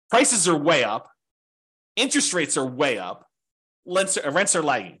 prices are way up, interest rates are way up, rents are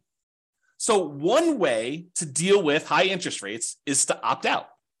lagging. So one way to deal with high interest rates is to opt out.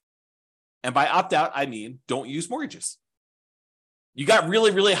 And by opt out, I mean don't use mortgages. You got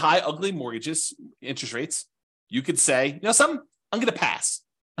really, really high, ugly mortgages, interest rates. You could say, something, I'm going to pass.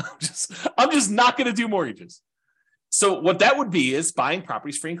 I'm just not going to do mortgages. So what that would be is buying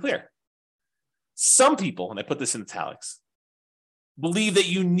properties free and clear. Some people, and I put this in italics, believe that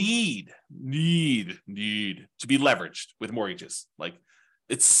you need to be leveraged with mortgages. Like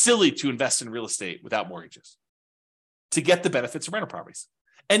it's silly to invest in real estate without mortgages to get the benefits of rental properties.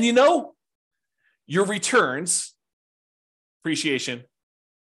 And your returns, appreciation,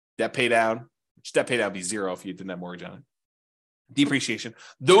 debt pay down, which debt pay down would be 0 if you didn't have mortgage on it, depreciation,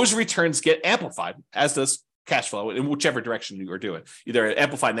 those returns get amplified, as does cash flow in whichever direction you are doing, either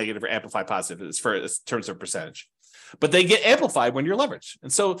amplify negative or amplify positive as far as terms of percentage. But they get amplified when you're leveraged.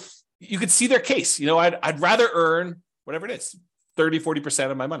 And so you could see their case. I'd rather earn whatever it is, 30,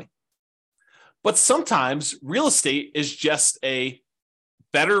 40% of my money. But sometimes real estate is just a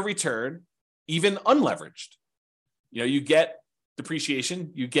better return, even unleveraged. You get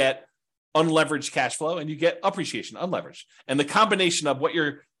depreciation, you get unleveraged cash flow, and you get appreciation unleveraged. And the combination of what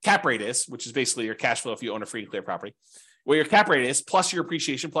your cap rate is, which is basically your cash flow if you own a free and clear property, what your cap rate is, plus your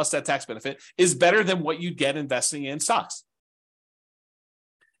appreciation, plus that tax benefit, is better than what you'd get investing in stocks.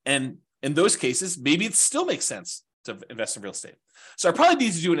 And in those cases, maybe it still makes sense to invest in real estate. So I probably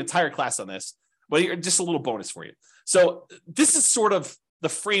need to do an entire class on this, but just a little bonus for you. So this is sort of the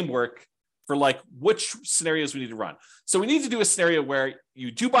framework for which scenarios we need to run. So we need to do a scenario where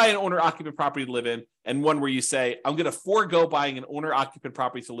you do buy an owner occupant property to live in, and one where you say, I'm going to forego buying an owner occupant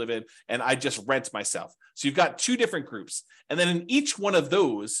property to live in, and I just rent myself. So you've got two different groups. And then in each one of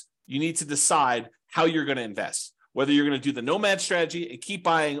those, you need to decide how you're going to invest. whether you're going to do the nomad strategy and keep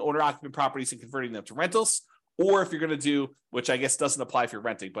buying owner-occupant properties and converting them to rentals, or if you're going to do, which I guess doesn't apply if you're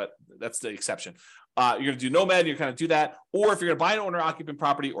renting, but that's the exception. You're going to do nomad, you're going to do that. Or if you're going to buy an owner-occupant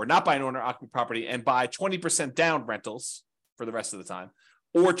property or not buy an owner-occupant property and buy 20% down rentals for the rest of the time,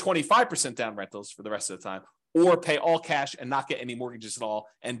 or 25% down rentals for the rest of the time, or pay all cash and not get any mortgages at all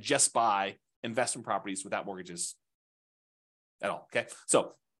and just buy investment properties without mortgages at all. Okay.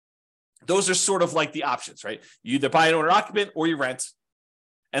 So those are sort of like the options, right? You either buy an owner occupant or you rent.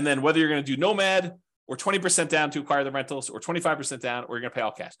 And then whether you're going to do nomad or 20% down to acquire the rentals or 25% down, or you're going to pay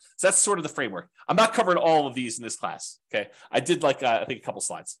all cash. So that's sort of the framework. I'm not covering all of these in this class. Okay. I did I think a couple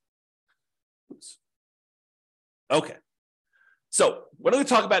slides. Oops. Okay. So what I'm going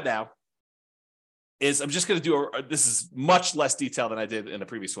to talk about now is I'm just going to do this is much less detail than I did in the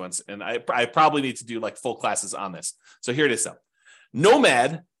previous ones. And I probably need to do like full classes on this. So here it is. So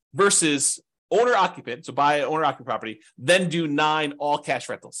nomad versus owner occupant. So buy an owner occupant property, then do 9 all cash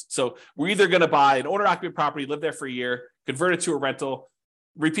rentals. So we're either going to buy an owner occupant property, live there for a year, convert it to a rental,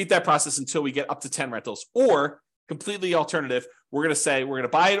 repeat that process until we get up to 10 rentals, or completely alternative. We're going to say we're going to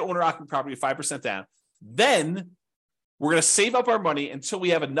buy an owner occupant property 5% down. Then we're going to save up our money until we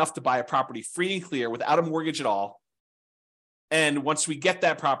have enough to buy a property free and clear without a mortgage at all. And once we get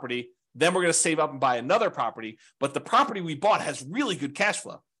that property, then we're going to save up and buy another property. But the property we bought has really good cash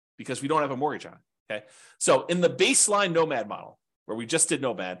flow because we don't have a mortgage on it. Okay. So in the baseline nomad model, where we just did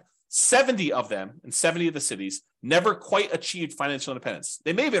nomad, 70 of them in 70 of the cities never quite achieved financial independence.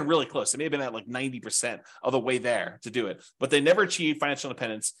 They may have been really close. They may have been at like 90% of the way there to do it, but they never achieved financial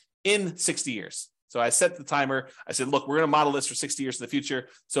independence in 60 years. So I set the timer. I said, look, we're going to model this for 60 years in the future.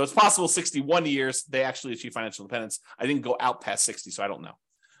 So it's possible 61 years they actually achieve financial independence. I didn't go out past 60, so I don't know.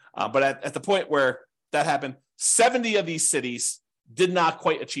 But at the point where that happened, 70 of these cities did not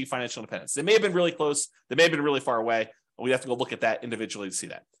quite achieve financial independence. They may have been really close. They may have been really far away. We'd have to go look at that individually to see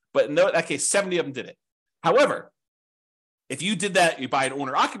that. But in that case, 70 of them did it. However, if you did that, you buy an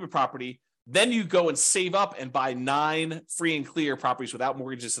owner-occupant property, then you go and save up and buy 9 free and clear properties without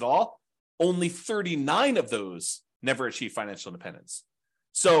mortgages at all. Only 39 of those never achieved financial independence.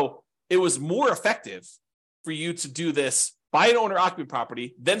 So it was more effective for you to do this, buy an owner-occupant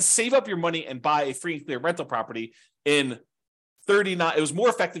property, then save up your money and buy a free and clear rental property in 39. It was more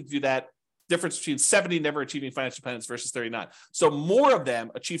effective to do that. Difference between 70 never achieving financial independence versus 39. So more of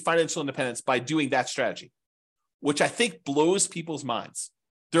them achieve financial independence by doing that strategy, which I think blows people's minds.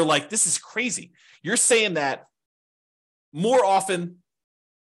 They're like, this is crazy. You're saying that more often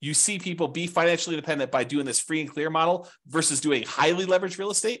you see people be financially independent by doing this free and clear model versus doing highly leveraged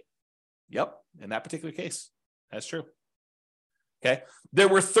real estate? Yep, in that particular case, that's true. Okay, there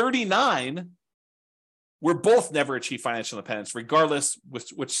were 39 where both never achieved financial independence, regardless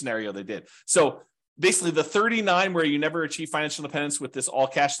which scenario they did. So basically the 39 where you never achieve financial independence with this all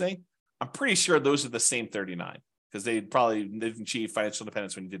cash thing, I'm pretty sure those are the same 39 because they probably didn't achieve financial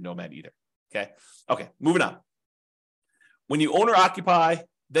independence when you did nomad either. Okay, moving on. When you own or occupy,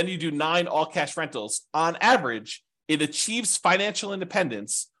 then you do 9 all cash rentals. On average, it achieves financial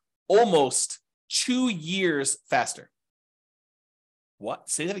independence almost 2 years faster. What?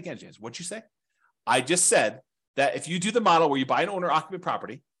 Say that again, James. What'd you say? I just said that if you do the model where you buy an owner-occupant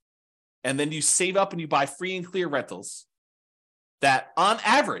property and then you save up and you buy free and clear rentals, that on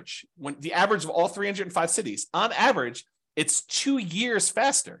average, when the average of all 305 cities, on average, it's 2 years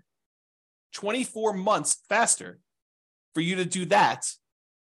faster, 24 months faster for you to do that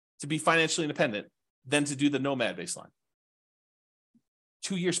to be financially independent than to do the nomad baseline.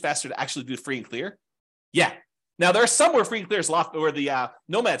 2 years faster to actually do free and clear? Yeah. Now, there are some where free and clear is where the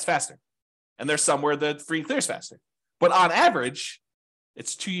nomad's faster. And there's some where the free and clear is faster. But on average,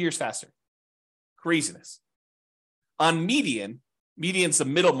 it's 2 years faster. Craziness. On median's the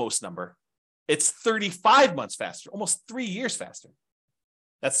middlemost number. It's 35 months faster, almost 3 years faster.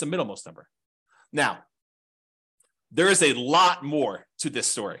 That's the middlemost number. Now, there is a lot more to this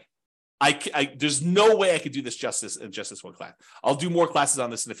story. There's no way I could do this justice in just this one class. I'll do more classes on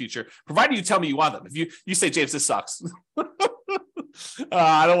this in the future, provided you tell me you want them. If you say, James, this sucks.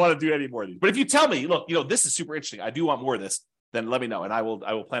 I don't want to do any more of these. But if you tell me, look, this is super interesting, I do want more of this, then let me know, and I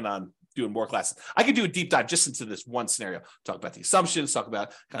will plan on doing more classes. I could do a deep dive just into this one scenario. Talk about the assumptions, talk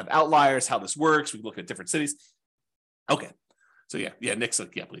about kind of outliers, how this works. We can look at different cities. Okay. So yeah, Nick's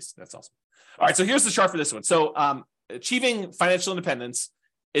like, yeah, please. That's awesome. All right. So here's the chart for this one. So achieving financial independence,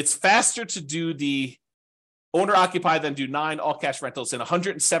 it's faster to do the owner-occupy than do 9 all-cash rentals in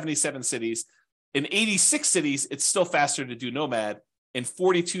 177 cities. In 86 cities, it's still faster to do nomad. In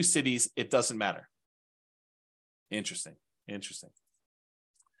 42 cities, it doesn't matter. Interesting.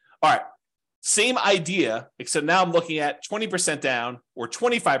 All right. Same idea, except now I'm looking at 20% down or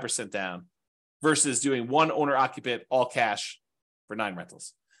 25% down versus doing one owner occupant, all cash for 9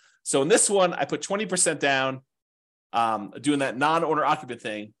 rentals. So in this one, I put 20% down, doing that non-owner occupant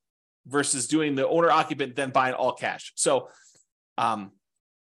thing versus doing the owner occupant, then buying all cash. So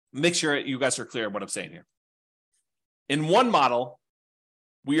make sure you guys are clear on what I'm saying here. In one model,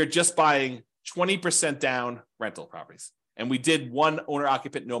 we are just buying 20% down rental properties. And we did one owner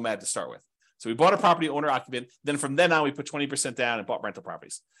occupant nomad to start with. So we bought a property owner occupant. Then from then on, we put 20% down and bought rental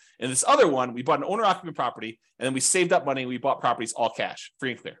properties. In this other one, we bought an owner occupant property and then we saved up money. And we bought properties all cash,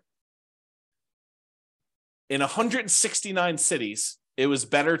 free and clear. In 169 cities, it was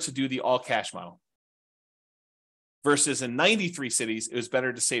better to do the all cash model. Versus in 93 cities, it was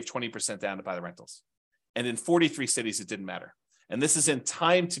better to save 20% down to buy the rentals. And in 43 cities, it didn't matter. And this is in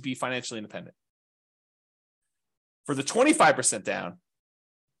time to be financially independent. For the 25% down,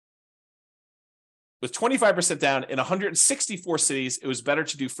 with 25% down in 164 cities, it was better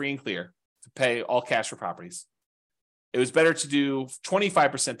to do free and clear, to pay all cash for properties. It was better to do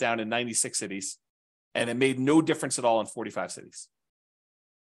 25% down in 96 cities, and it made no difference at all in 45 cities.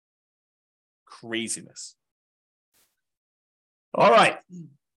 Craziness. All right.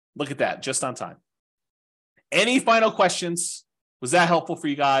 Look at that, just on time. Any final questions? Was that helpful for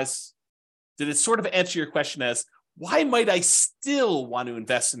you guys? Did it sort of answer your question as, why might I still want to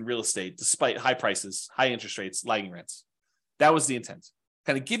invest in real estate despite high prices, high interest rates, lagging rents? That was the intent.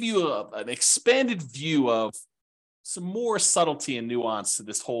 Kind of give you an expanded view of some more subtlety and nuance to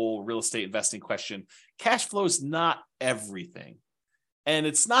this whole real estate investing question. Cash flow is not everything, and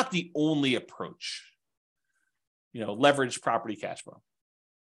it's not the only approach. Leverage property cash flow.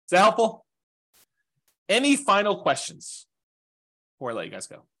 Is that helpful? Any final questions before I let you guys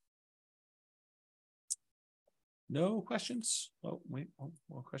go? No questions? Oh, wait,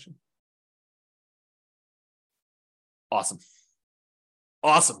 one question. Awesome.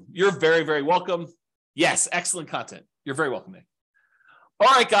 You're very, very welcome. Yes, excellent content. You're very welcome, Nick.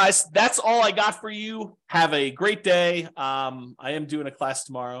 All right, guys, that's all I got for you. Have a great day. I am doing a class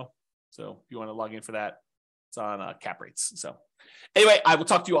tomorrow, so if you want to log in for that, it's on cap rates. So anyway, I will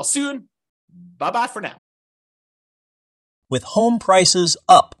talk to you all soon. Bye-bye for now. With home prices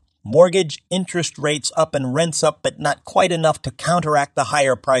up, mortgage interest rates up and rents up, but not quite enough to counteract the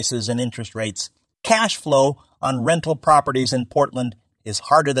higher prices and interest rates, cash flow on rental properties in Portland is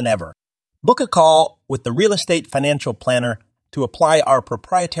harder than ever. Book a call with the Real Estate Financial Planner to apply our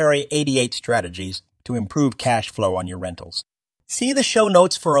proprietary 88 strategies to improve cash flow on your rentals. See the show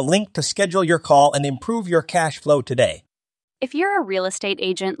notes for a link to schedule your call and improve your cash flow today. If you're a real estate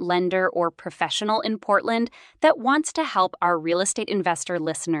agent, lender, or professional in Portland that wants to help our real estate investor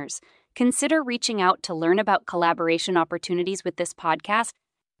listeners, consider reaching out to learn about collaboration opportunities with this podcast.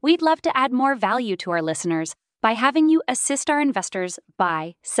 We'd love to add more value to our listeners by having you assist our investors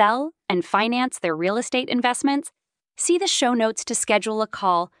buy, sell, and finance their real estate investments. See the show notes to schedule a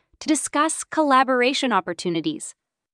call to discuss collaboration opportunities.